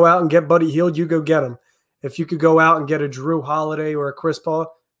can go out and get Buddy Hield, you go get him. If you could go out and get a Drew Holiday or a Chris Paul,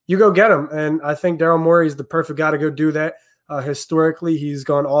 you go get him. And I think Daryl Morey is the perfect guy to go do that. Historically, he's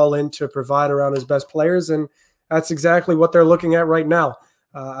gone all in to provide around his best players, and that's exactly what they're looking at right now.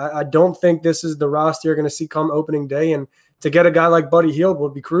 I don't think this is the roster you're going to see come opening day, and to get a guy like Buddy Hield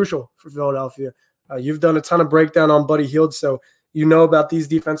would be crucial for Philadelphia. You've done a ton of breakdown on Buddy Hield, so you know about these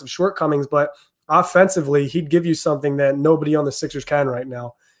defensive shortcomings, but offensively, he'd give you something that nobody on the Sixers can right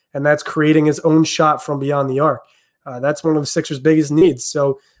now, and that's creating his own shot from beyond the arc. That's one of the Sixers' biggest needs.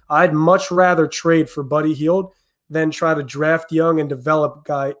 So I'd much rather trade for Buddy Hield than try to draft young and develop a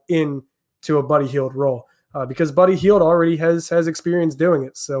guy into a Buddy Hield role, because Buddy Hield already has experience doing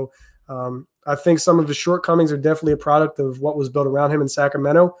it. So I think some of the shortcomings are definitely a product of what was built around him in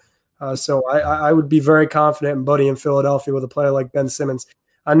Sacramento. So I would be very confident in Buddy in Philadelphia with a player like Ben Simmons.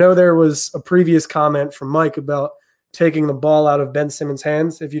 I know there was a previous comment from Mike about taking the ball out of Ben Simmons'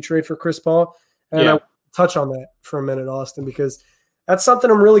 hands if you trade for Chris Paul. And I touch on that for a minute, Austin, because that's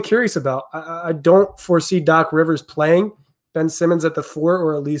something I'm really curious about. I don't foresee Doc Rivers playing Ben Simmons at the 4,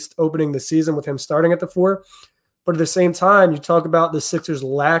 or at least opening the season with him starting at the 4. But at the same time, you talk about the Sixers'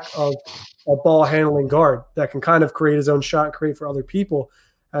 lack of a ball handling guard that can kind of create his own shot and create for other people.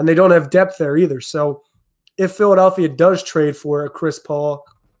 And they don't have depth there either. So if Philadelphia does trade for a Chris Paul,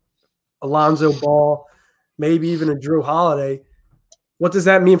 Alonzo Ball, maybe even a Drew Holiday, what does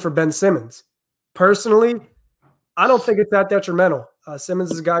that mean for Ben Simmons? Personally, I don't think it's that detrimental.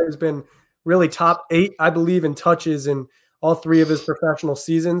 Simmons is a guy who's been really top 8, I believe, in touches in all 3 of his professional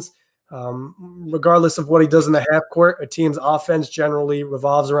seasons. Regardless of what he does in the half court, a team's offense generally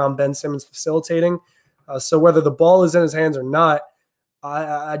revolves around Ben Simmons facilitating. So whether the ball is in his hands or not,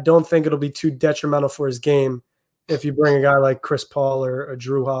 I don't think it'll be too detrimental for his game if you bring a guy like Chris Paul or a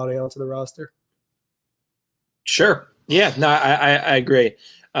Drew Holiday onto the roster. Sure. Yeah, no, I agree.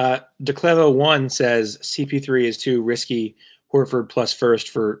 DeClevo1 says CP3 is too risky. Horford plus first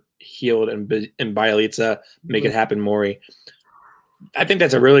for Hield and Bielitsa. Make it happen, Morey. I think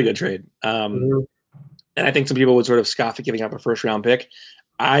that's a really good trade. And I think some people would sort of scoff at giving up a first-round pick.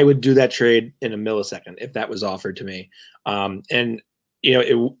 I would do that trade in a millisecond if that was offered to me. And you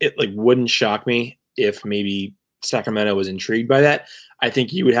know, it like wouldn't shock me if maybe Sacramento was intrigued by that. I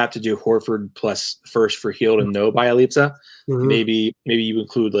think you would have to do Horford plus first for Hield and no Bjelica. Mhm. Maybe you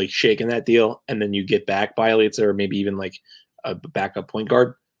include like Shake in that deal, and then you get back Bjelica, or maybe even like a backup point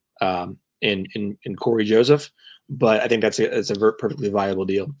guard in Corey Joseph. But I think that's a perfectly viable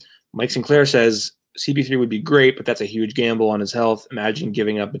deal. Mike Sinclair says CP3 would be great, but that's a huge gamble on his health. Imagine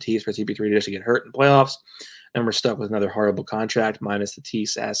giving up Matisse for CP3 just to get hurt in playoffs, and we're stuck with another horrible contract minus the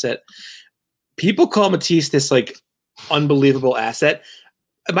Matisse asset. People call Matisse this like unbelievable asset.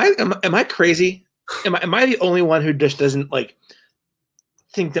 Am I crazy? Am I the only one who just doesn't like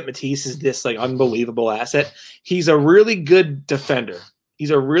think that Matisse is this like unbelievable asset? He's a really good defender.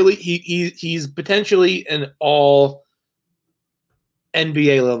 He's potentially an all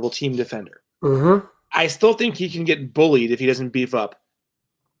NBA level team defender. Mm-hmm. I still think he can get bullied if he doesn't beef up,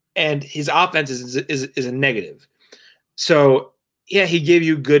 and his offense is a negative. So yeah, he gave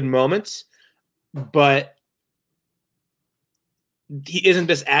you good moments, but he isn't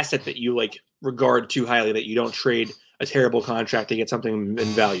this asset that you like regard too highly, that you don't trade a terrible contract to get something in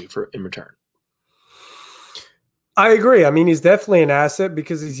value in return. I agree. I mean, he's definitely an asset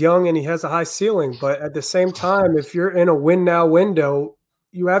because he's young and he has a high ceiling. But at the same time, if you're in a win now window,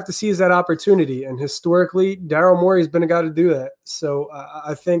 you have to seize that opportunity. And historically, Daryl Morey's been a guy to do that. So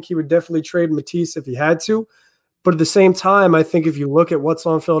I think he would definitely trade Matisse if he had to. But at the same time, I think if you look at what's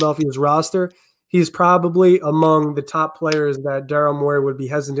on Philadelphia's roster, he's probably among the top players that Daryl Morey would be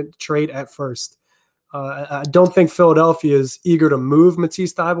hesitant to trade at first. I don't think Philadelphia is eager to move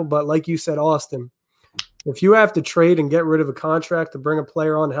Matisse Thybulle, but like you said, Austin, if you have to trade and get rid of a contract to bring a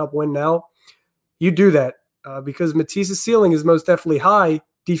player on to help win now, you do that because Matisse's ceiling is most definitely high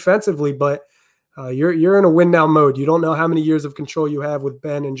defensively, but you're in a win now mode. You don't know how many years of control you have with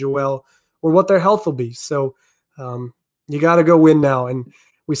Ben and Joel or what their health will be. So you got to go win now. And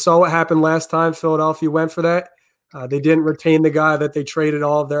we saw what happened last time Philadelphia went for that. They didn't retain the guy that they traded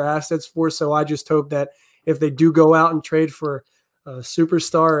all of their assets for. So I just hope that if they do go out and trade for a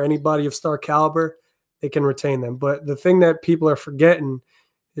superstar or anybody of star caliber, they can retain them. But the thing that people are forgetting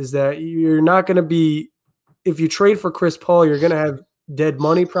is that you're not going to be – if you trade for Chris Paul, you're going to have dead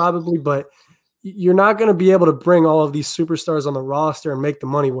money probably, but you're not going to be able to bring all of these superstars on the roster and make the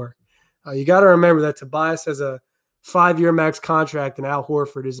money work. You got to remember that Tobias has a 5-year max contract and Al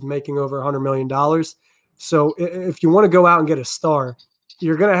Horford is making over $100 million. So if you want to go out and get a star,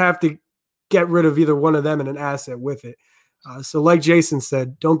 you're going to have to get rid of either one of them and an asset with it. So like Jason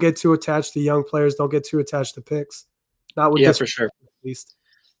said, don't get too attached to young players. Don't get too attached to picks. Not with this for sure. At least.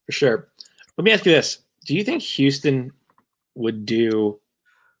 For sure. Let me ask you this. Do you think Houston would do,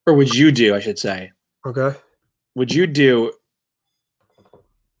 or would you do, I should say? Okay. Would you do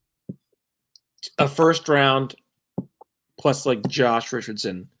a first round plus like Josh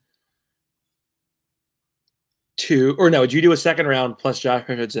Richardson would you do a second round plus Josh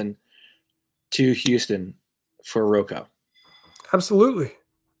Richardson to Houston for Rocco? Absolutely.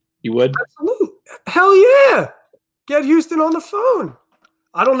 You would? Absolutely. Hell yeah. Get Houston on the phone.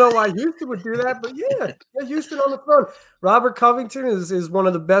 I don't know why Houston would do that, but yeah, get Houston on the phone. Robert Covington is one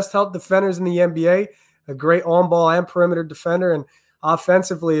of the best help defenders in the NBA, a great on-ball and perimeter defender. And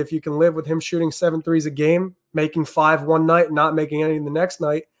offensively, if you can live with him shooting 7 threes a game, making 5 one night, and not making any the next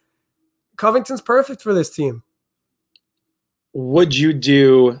night, Covington's perfect for this team. Would you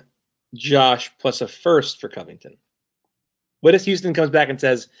do Josh plus a first for Covington? What if Houston comes back and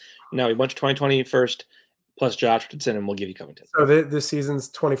says, no, we want your 2020 first plus Josh Richardson, and we'll give you Covington? So this season's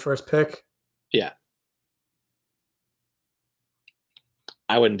 21st pick? Yeah.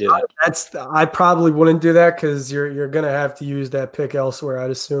 I wouldn't do that. I probably wouldn't do that because you're going to have to use that pick elsewhere, I'd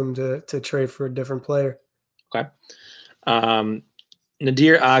assume, to trade for a different player. Okay.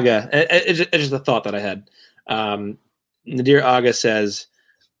 Nadir Aga, it's just a thought that I had. Nadir Aga says,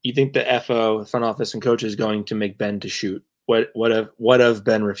 you think the FO, front office and coach, is going to make Ben to shoot? What if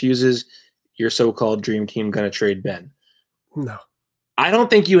Ben refuses? Your so-called dream team going to trade Ben? No. I don't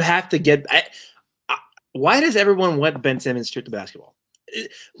think you have to get – why does everyone want Ben Simmons to shoot the basketball?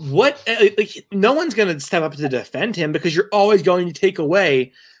 No one's going to step up to defend him because you're always going to take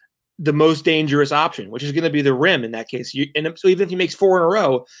away the most dangerous option, which is going to be the rim in that case. So even if he makes 4 in a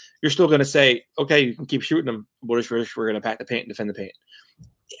row, you're still going to say, okay, you can keep shooting them. We're going to pack the paint and defend the paint.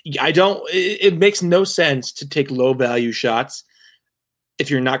 It makes no sense to take low value shots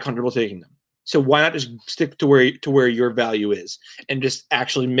if you're not comfortable taking them. So why not just stick to where your value is and just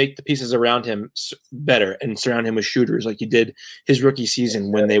actually make the pieces around him better and surround him with shooters like you did his rookie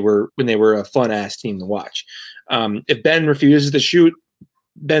season when they were a fun ass team to watch. If Ben refuses to shoot,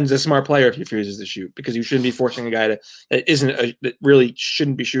 Ben's a smart player if he refuses to shoot, because you shouldn't be forcing a guy that really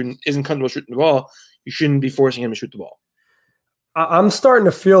shouldn't be shooting, isn't comfortable shooting the ball. You shouldn't be forcing him to shoot the ball. I'm starting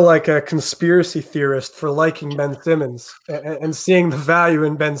to feel like a conspiracy theorist for liking Ben Simmons and seeing the value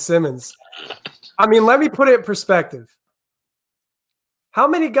in Ben Simmons. I mean, let me put it in perspective. How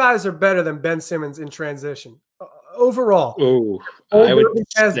many guys are better than Ben Simmons in transition overall? Oh, I would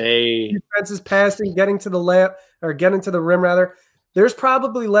say defenses passing, getting to the layup or getting to the rim rather. There's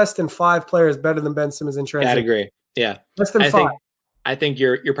probably less than 5 players better than Ben Simmons in transition. I'd agree. Yeah, less than 5. I think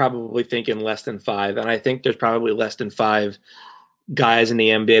you're probably thinking less than 5, and I think there's probably less than 5 guys in the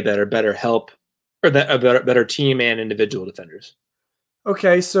NBA that are better help or that are better team and individual defenders.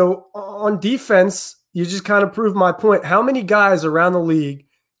 Okay, so on defense, you just kind of proved my point. How many guys around the league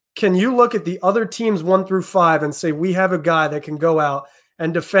can you look at the other teams 1 through 5 and say we have a guy that can go out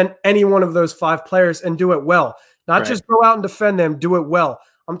and defend any one of those 5 players and do it well? Not just go out and defend them, do it well.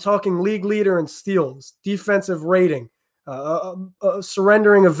 I'm talking league leader in steals, defensive rating,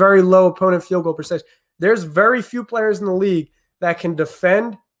 surrendering a very low opponent field goal percentage. There's very few players in the league that can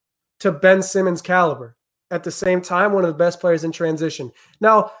defend to Ben Simmons' caliber. At the same time, one of the best players in transition.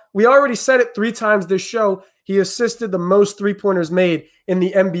 Now, we already said it 3 times this show. He assisted the most three-pointers made in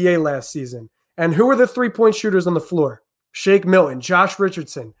the NBA last season. And who are the three-point shooters on the floor? Shake Milton, Josh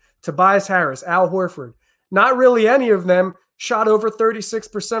Richardson, Tobias Harris, Al Horford. Not really any of them shot over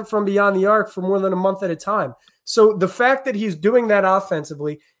 36% from beyond the arc for more than a month at a time. So the fact that he's doing that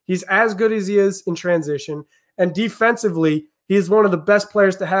offensively, he's as good as he is in transition, and defensively, he's one of the best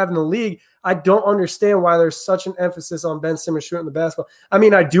players to have in the league. I don't understand why there's such an emphasis on Ben Simmons shooting the basketball. I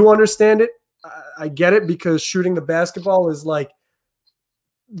mean, I do understand it. I get it because shooting the basketball is like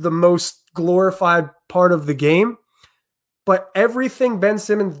the most glorified part of the game. But everything Ben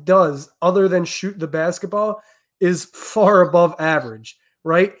Simmons does other than shoot the basketball is far above average,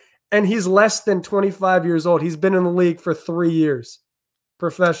 right? And he's less than 25 years old. He's been in the league for 3 years,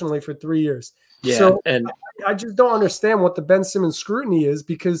 professionally for 3 years. Yeah, so and I just don't understand what the Ben Simmons scrutiny is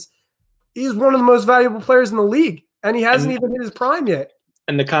because he's one of the most valuable players in the league, and he hasn't even hit his prime yet.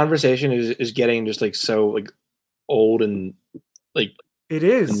 And the conversation is getting just like so like old and like it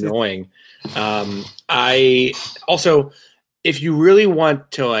is annoying. I also, if you really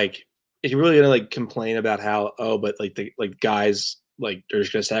want to like, if you're really gonna like complain about how but like the guys like they're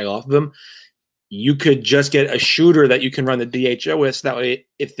just gonna sag off of him, you could just get a shooter that you can run the DHO with. So that way,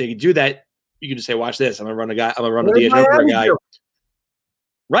 if they do that, you can just say, "Watch this! I'm gonna run a guy. I'm gonna run a DHO for a guy."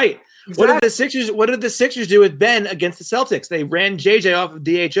 Right. Exactly. What did the Sixers do with Ben against the Celtics? They ran JJ off of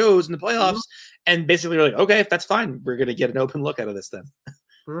DHOs in the playoffs, and basically were like, "Okay, that's fine. We're gonna get an open look out of this then."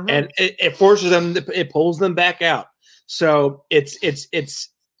 And it forces them. It pulls them back out. So it's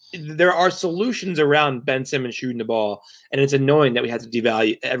there are solutions around Ben Simmons shooting the ball, and it's annoying that we have to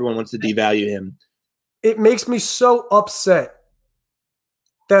devalue. Everyone wants to devalue him. It makes me so upset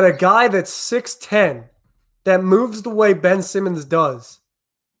that a guy that's 6'10", that moves the way Ben Simmons does,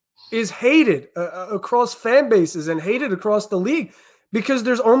 is hated across fan bases and hated across the league because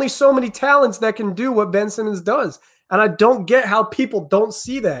there's only so many talents that can do what Ben Simmons does. And I don't get how people don't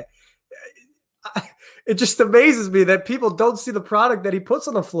see that. It just amazes me that people don't see the product that he puts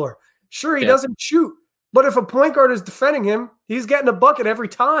on the floor. Sure, he doesn't shoot, but if a point guard is defending him, he's getting a bucket every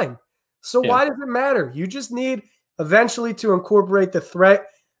time. So why does it matter? You just need eventually to incorporate the threat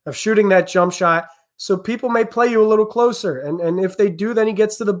of shooting that jump shot so people may play you a little closer. And if they do, then he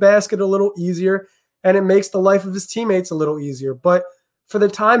gets to the basket a little easier, and it makes the life of his teammates a little easier. But for the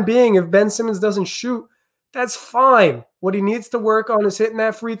time being, if Ben Simmons doesn't shoot, that's fine. What he needs to work on is hitting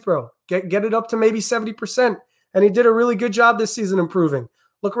that free throw. Get it up to maybe 70%. And he did a really good job this season improving.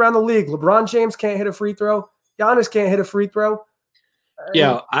 Look around the league. LeBron James can't hit a free throw. Giannis can't hit a free throw.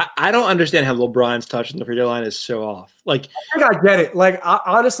 Yeah, I don't understand how LeBron's touching the free throw line is so off. Like, I think I get it. Like,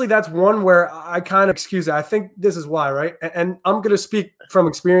 honestly, that's one where I kind of excuse it. I think this is why, right? And I'm going to speak from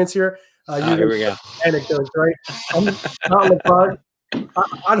experience here. Here we go. Anecdotes, right? I'm not LeBron.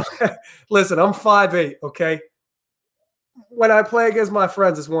 Listen, I'm 5'8", okay? When I play against my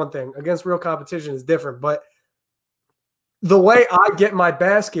friends, it's one thing. Against real competition is different. But the way I get my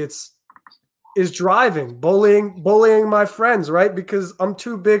baskets is driving, bullying my friends, right? Because I'm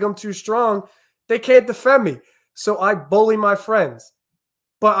too big, I'm too strong. They can't defend me. So I bully my friends.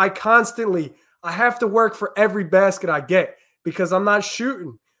 But I have to work for every basket I get because I'm not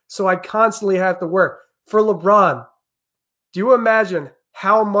shooting. So I constantly have to work. For LeBron, do you imagine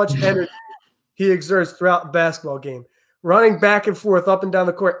how much energy he exerts throughout the basketball game? Running back and forth up and down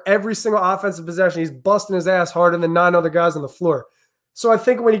the court, every single offensive possession, he's busting his ass harder than 9 other guys on the floor. So I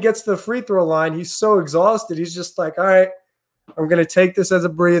think when he gets to the free throw line, he's so exhausted. He's just like, all right, I'm going to take this as a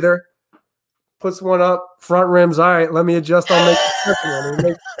breather. Puts one up, front rims. All right, let me adjust. I'll make the second one. He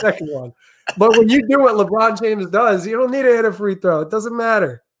makes the second one. But when you do what LeBron James does, you don't need to hit a free throw. It doesn't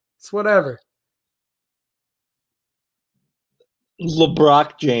matter. It's whatever.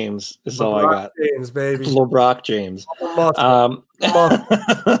 LeBron James is all I got. James, baby. LeBron James.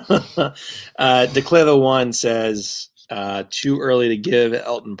 Declare the One says, too early to give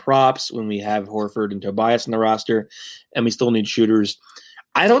Elton props when we have Horford and Tobias on the roster, and we still need shooters.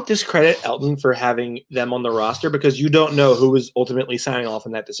 I don't discredit Elton for having them on the roster because you don't know who was ultimately signing off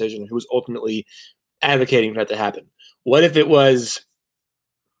on that decision, who was ultimately advocating for that to happen. What if it was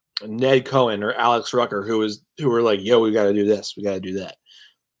Ned Cohen or Alex Rucker who were like, yo, we got to do this, we got to do that?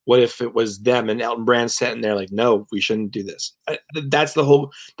 What if it was them and Elton Brand sitting there like, no, we shouldn't do this? That's the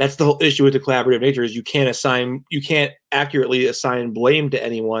whole issue with the collaborative nature is you can't accurately assign blame to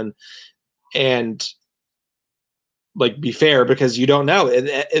anyone and like be fair because you don't know.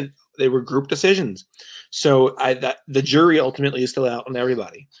 They were group decisions. So the jury ultimately is still out on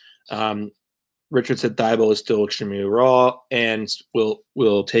everybody. Richard said Thibault is still extremely raw and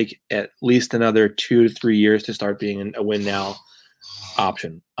will take at least another 2 to 3 years to start being a win now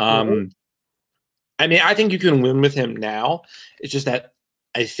option. I mean, I think you can win with him now. It's just that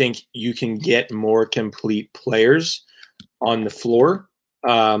I think you can get more complete players on the floor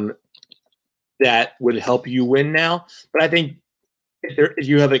that would help you win now. But I think if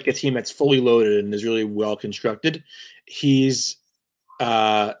you have like a team that's fully loaded and is really well constructed, he's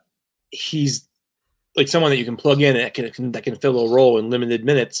like someone that you can plug in and that can fill a role in limited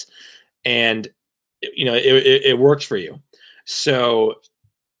minutes, and it works for you. So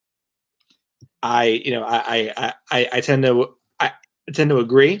I tend to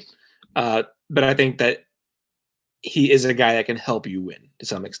agree, but I think that he is a guy that can help you win to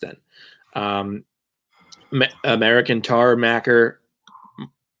some extent. American Tar Macker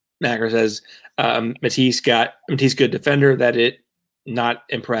says Matisse good defender, that it not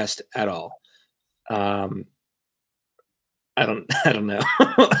impressed at all. I don't know.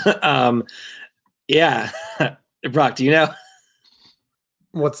 Yeah. Brock, do you know?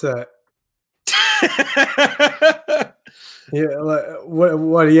 What's that? Yeah,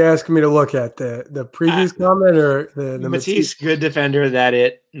 what are you asking me to look at? The previous comment or the Matisse good defender, that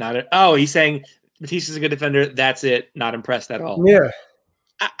it not he's saying Matisse is a good defender, that's it, not impressed at all. Yeah.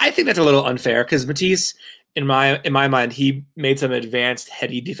 I think that's a little unfair because Matisse, in my mind, he made some advanced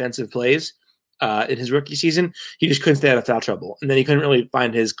heady defensive plays in his rookie season. He just couldn't stay out of foul trouble, and then he couldn't really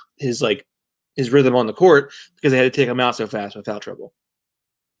find his rhythm on the court because they had to take him out so fast with foul trouble.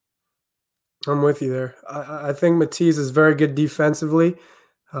 I'm with you there. I think Matisse is very good defensively,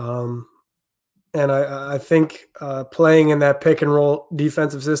 and I think playing in that pick and roll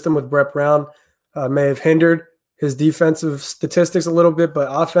defensive system with Brett Brown may have hindered his defensive statistics a little bit, but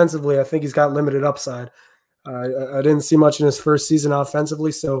offensively, I think he's got limited upside. I didn't see much in his first season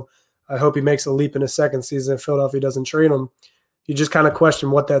offensively, so I hope he makes a leap in his second season if Philadelphia doesn't trade him. You just kind of question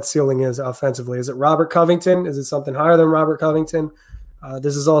what that ceiling is offensively. Is it Robert Covington? Is it something higher than Robert Covington?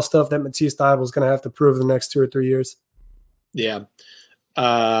 This is all stuff that Matisse Thybulle is going to have to prove in the next 2 or 3 years. Yeah.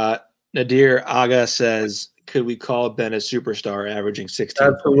 Nadir Aga says, could we call Ben a superstar averaging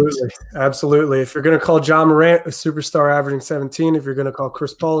 16 points? Absolutely. If you're going to call John Morant a superstar averaging 17, if you're going to call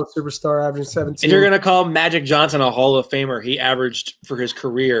Chris Paul a superstar averaging 17. If you're going to call Magic Johnson a Hall of Famer, he averaged for his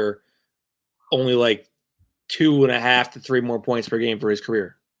career only like 2.5 to 3 more points per game for his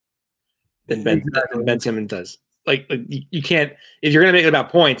career than Ben Simmons does. Like you can't, if you're going to make it about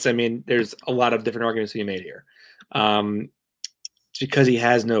points, I mean, there's a lot of different arguments to be made here. Because he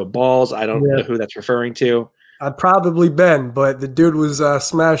has no balls, I don't know who that's referring to. Probably Ben, but the dude was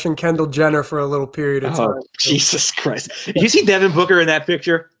smashing Kendall Jenner for a little period of time. Oh, Jesus Christ. Did you see Devin Booker in that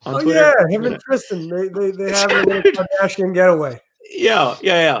picture on Twitter? Yeah, him and Tristan. They have a little Kardashian getaway.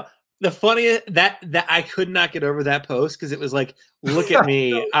 Yeah. The funniest that I could not get over that post because it was like, look at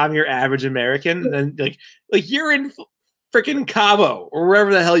me, I'm your average American, and like you're in freaking Cabo or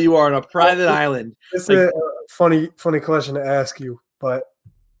wherever the hell you are on a private island. It's a funny question to ask you, but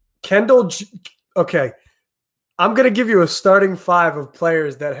Kendall. Okay, I'm gonna give you a starting 5 of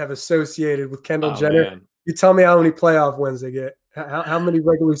players that have associated with Kendall Jenner. Man. You tell me how many playoff wins they get, how many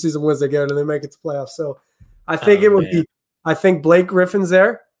regular season wins they get, and they make it to playoffs. So, I think it would be. I think Blake Griffin's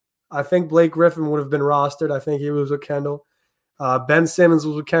there. I think Blake Griffin would have been rostered. I think he was with Kendall. Ben Simmons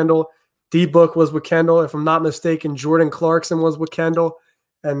was with Kendall. D-Book was with Kendall. If I'm not mistaken, Jordan Clarkson was with Kendall.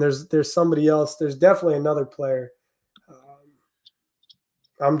 And there's somebody else. There's definitely another player.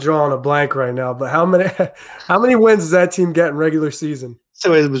 I'm drawing a blank right now. But how many wins does that team get in regular season?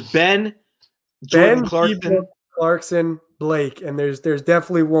 So it was Ben, Jordan Clarkson, D-Book, Clarkson, Blake, and there's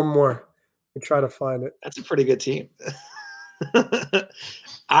definitely one more. We try to find it. That's a pretty good team.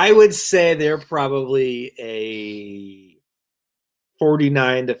 I would say they're probably a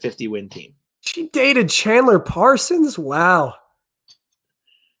 49 to 50 win team. She dated Chandler Parsons? Wow.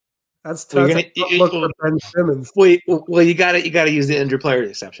 That's tough. Look for Ben Simmons. Well, you got to use the injured player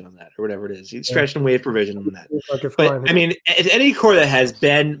exception on that, or whatever it is. You stretch and waive provision on that. But I mean, any core that has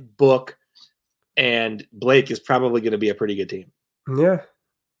Ben, Book, and Blake is probably going to be a pretty good team.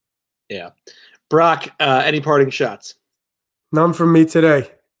 Yeah. Brock, any parting shots? None from me today.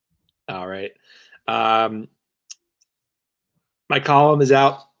 All right. My column is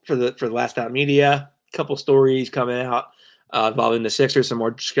out for the Last Out Media. A couple stories coming out involving the Sixers. Some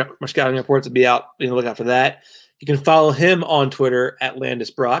more scouting reports will be out. Be on the lookout for that. You can follow him on Twitter at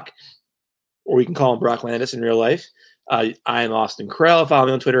Landis Brock, or you can call him Brock Landis in real life. I am Austin Krell. Follow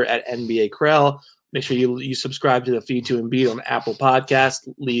me on Twitter at NBA Krell. Make sure you subscribe to the Feed to Embiid on Apple Podcasts.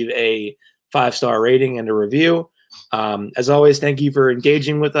 Leave a 5-star rating and a review. As always, thank you for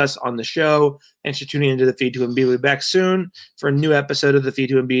engaging with us on the show. Thanks for tuning into the Feed to Embiid. We'll be back soon for a new episode of the Feed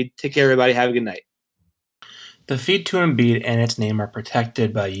to Embiid. Take care, everybody. Have a good night. The Feed to Embiid and its name are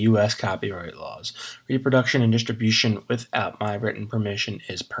protected by U.S. copyright laws. Reproduction and distribution without my written permission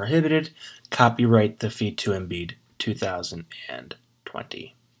is prohibited. Copyright The Feed to Embiid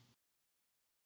 2020.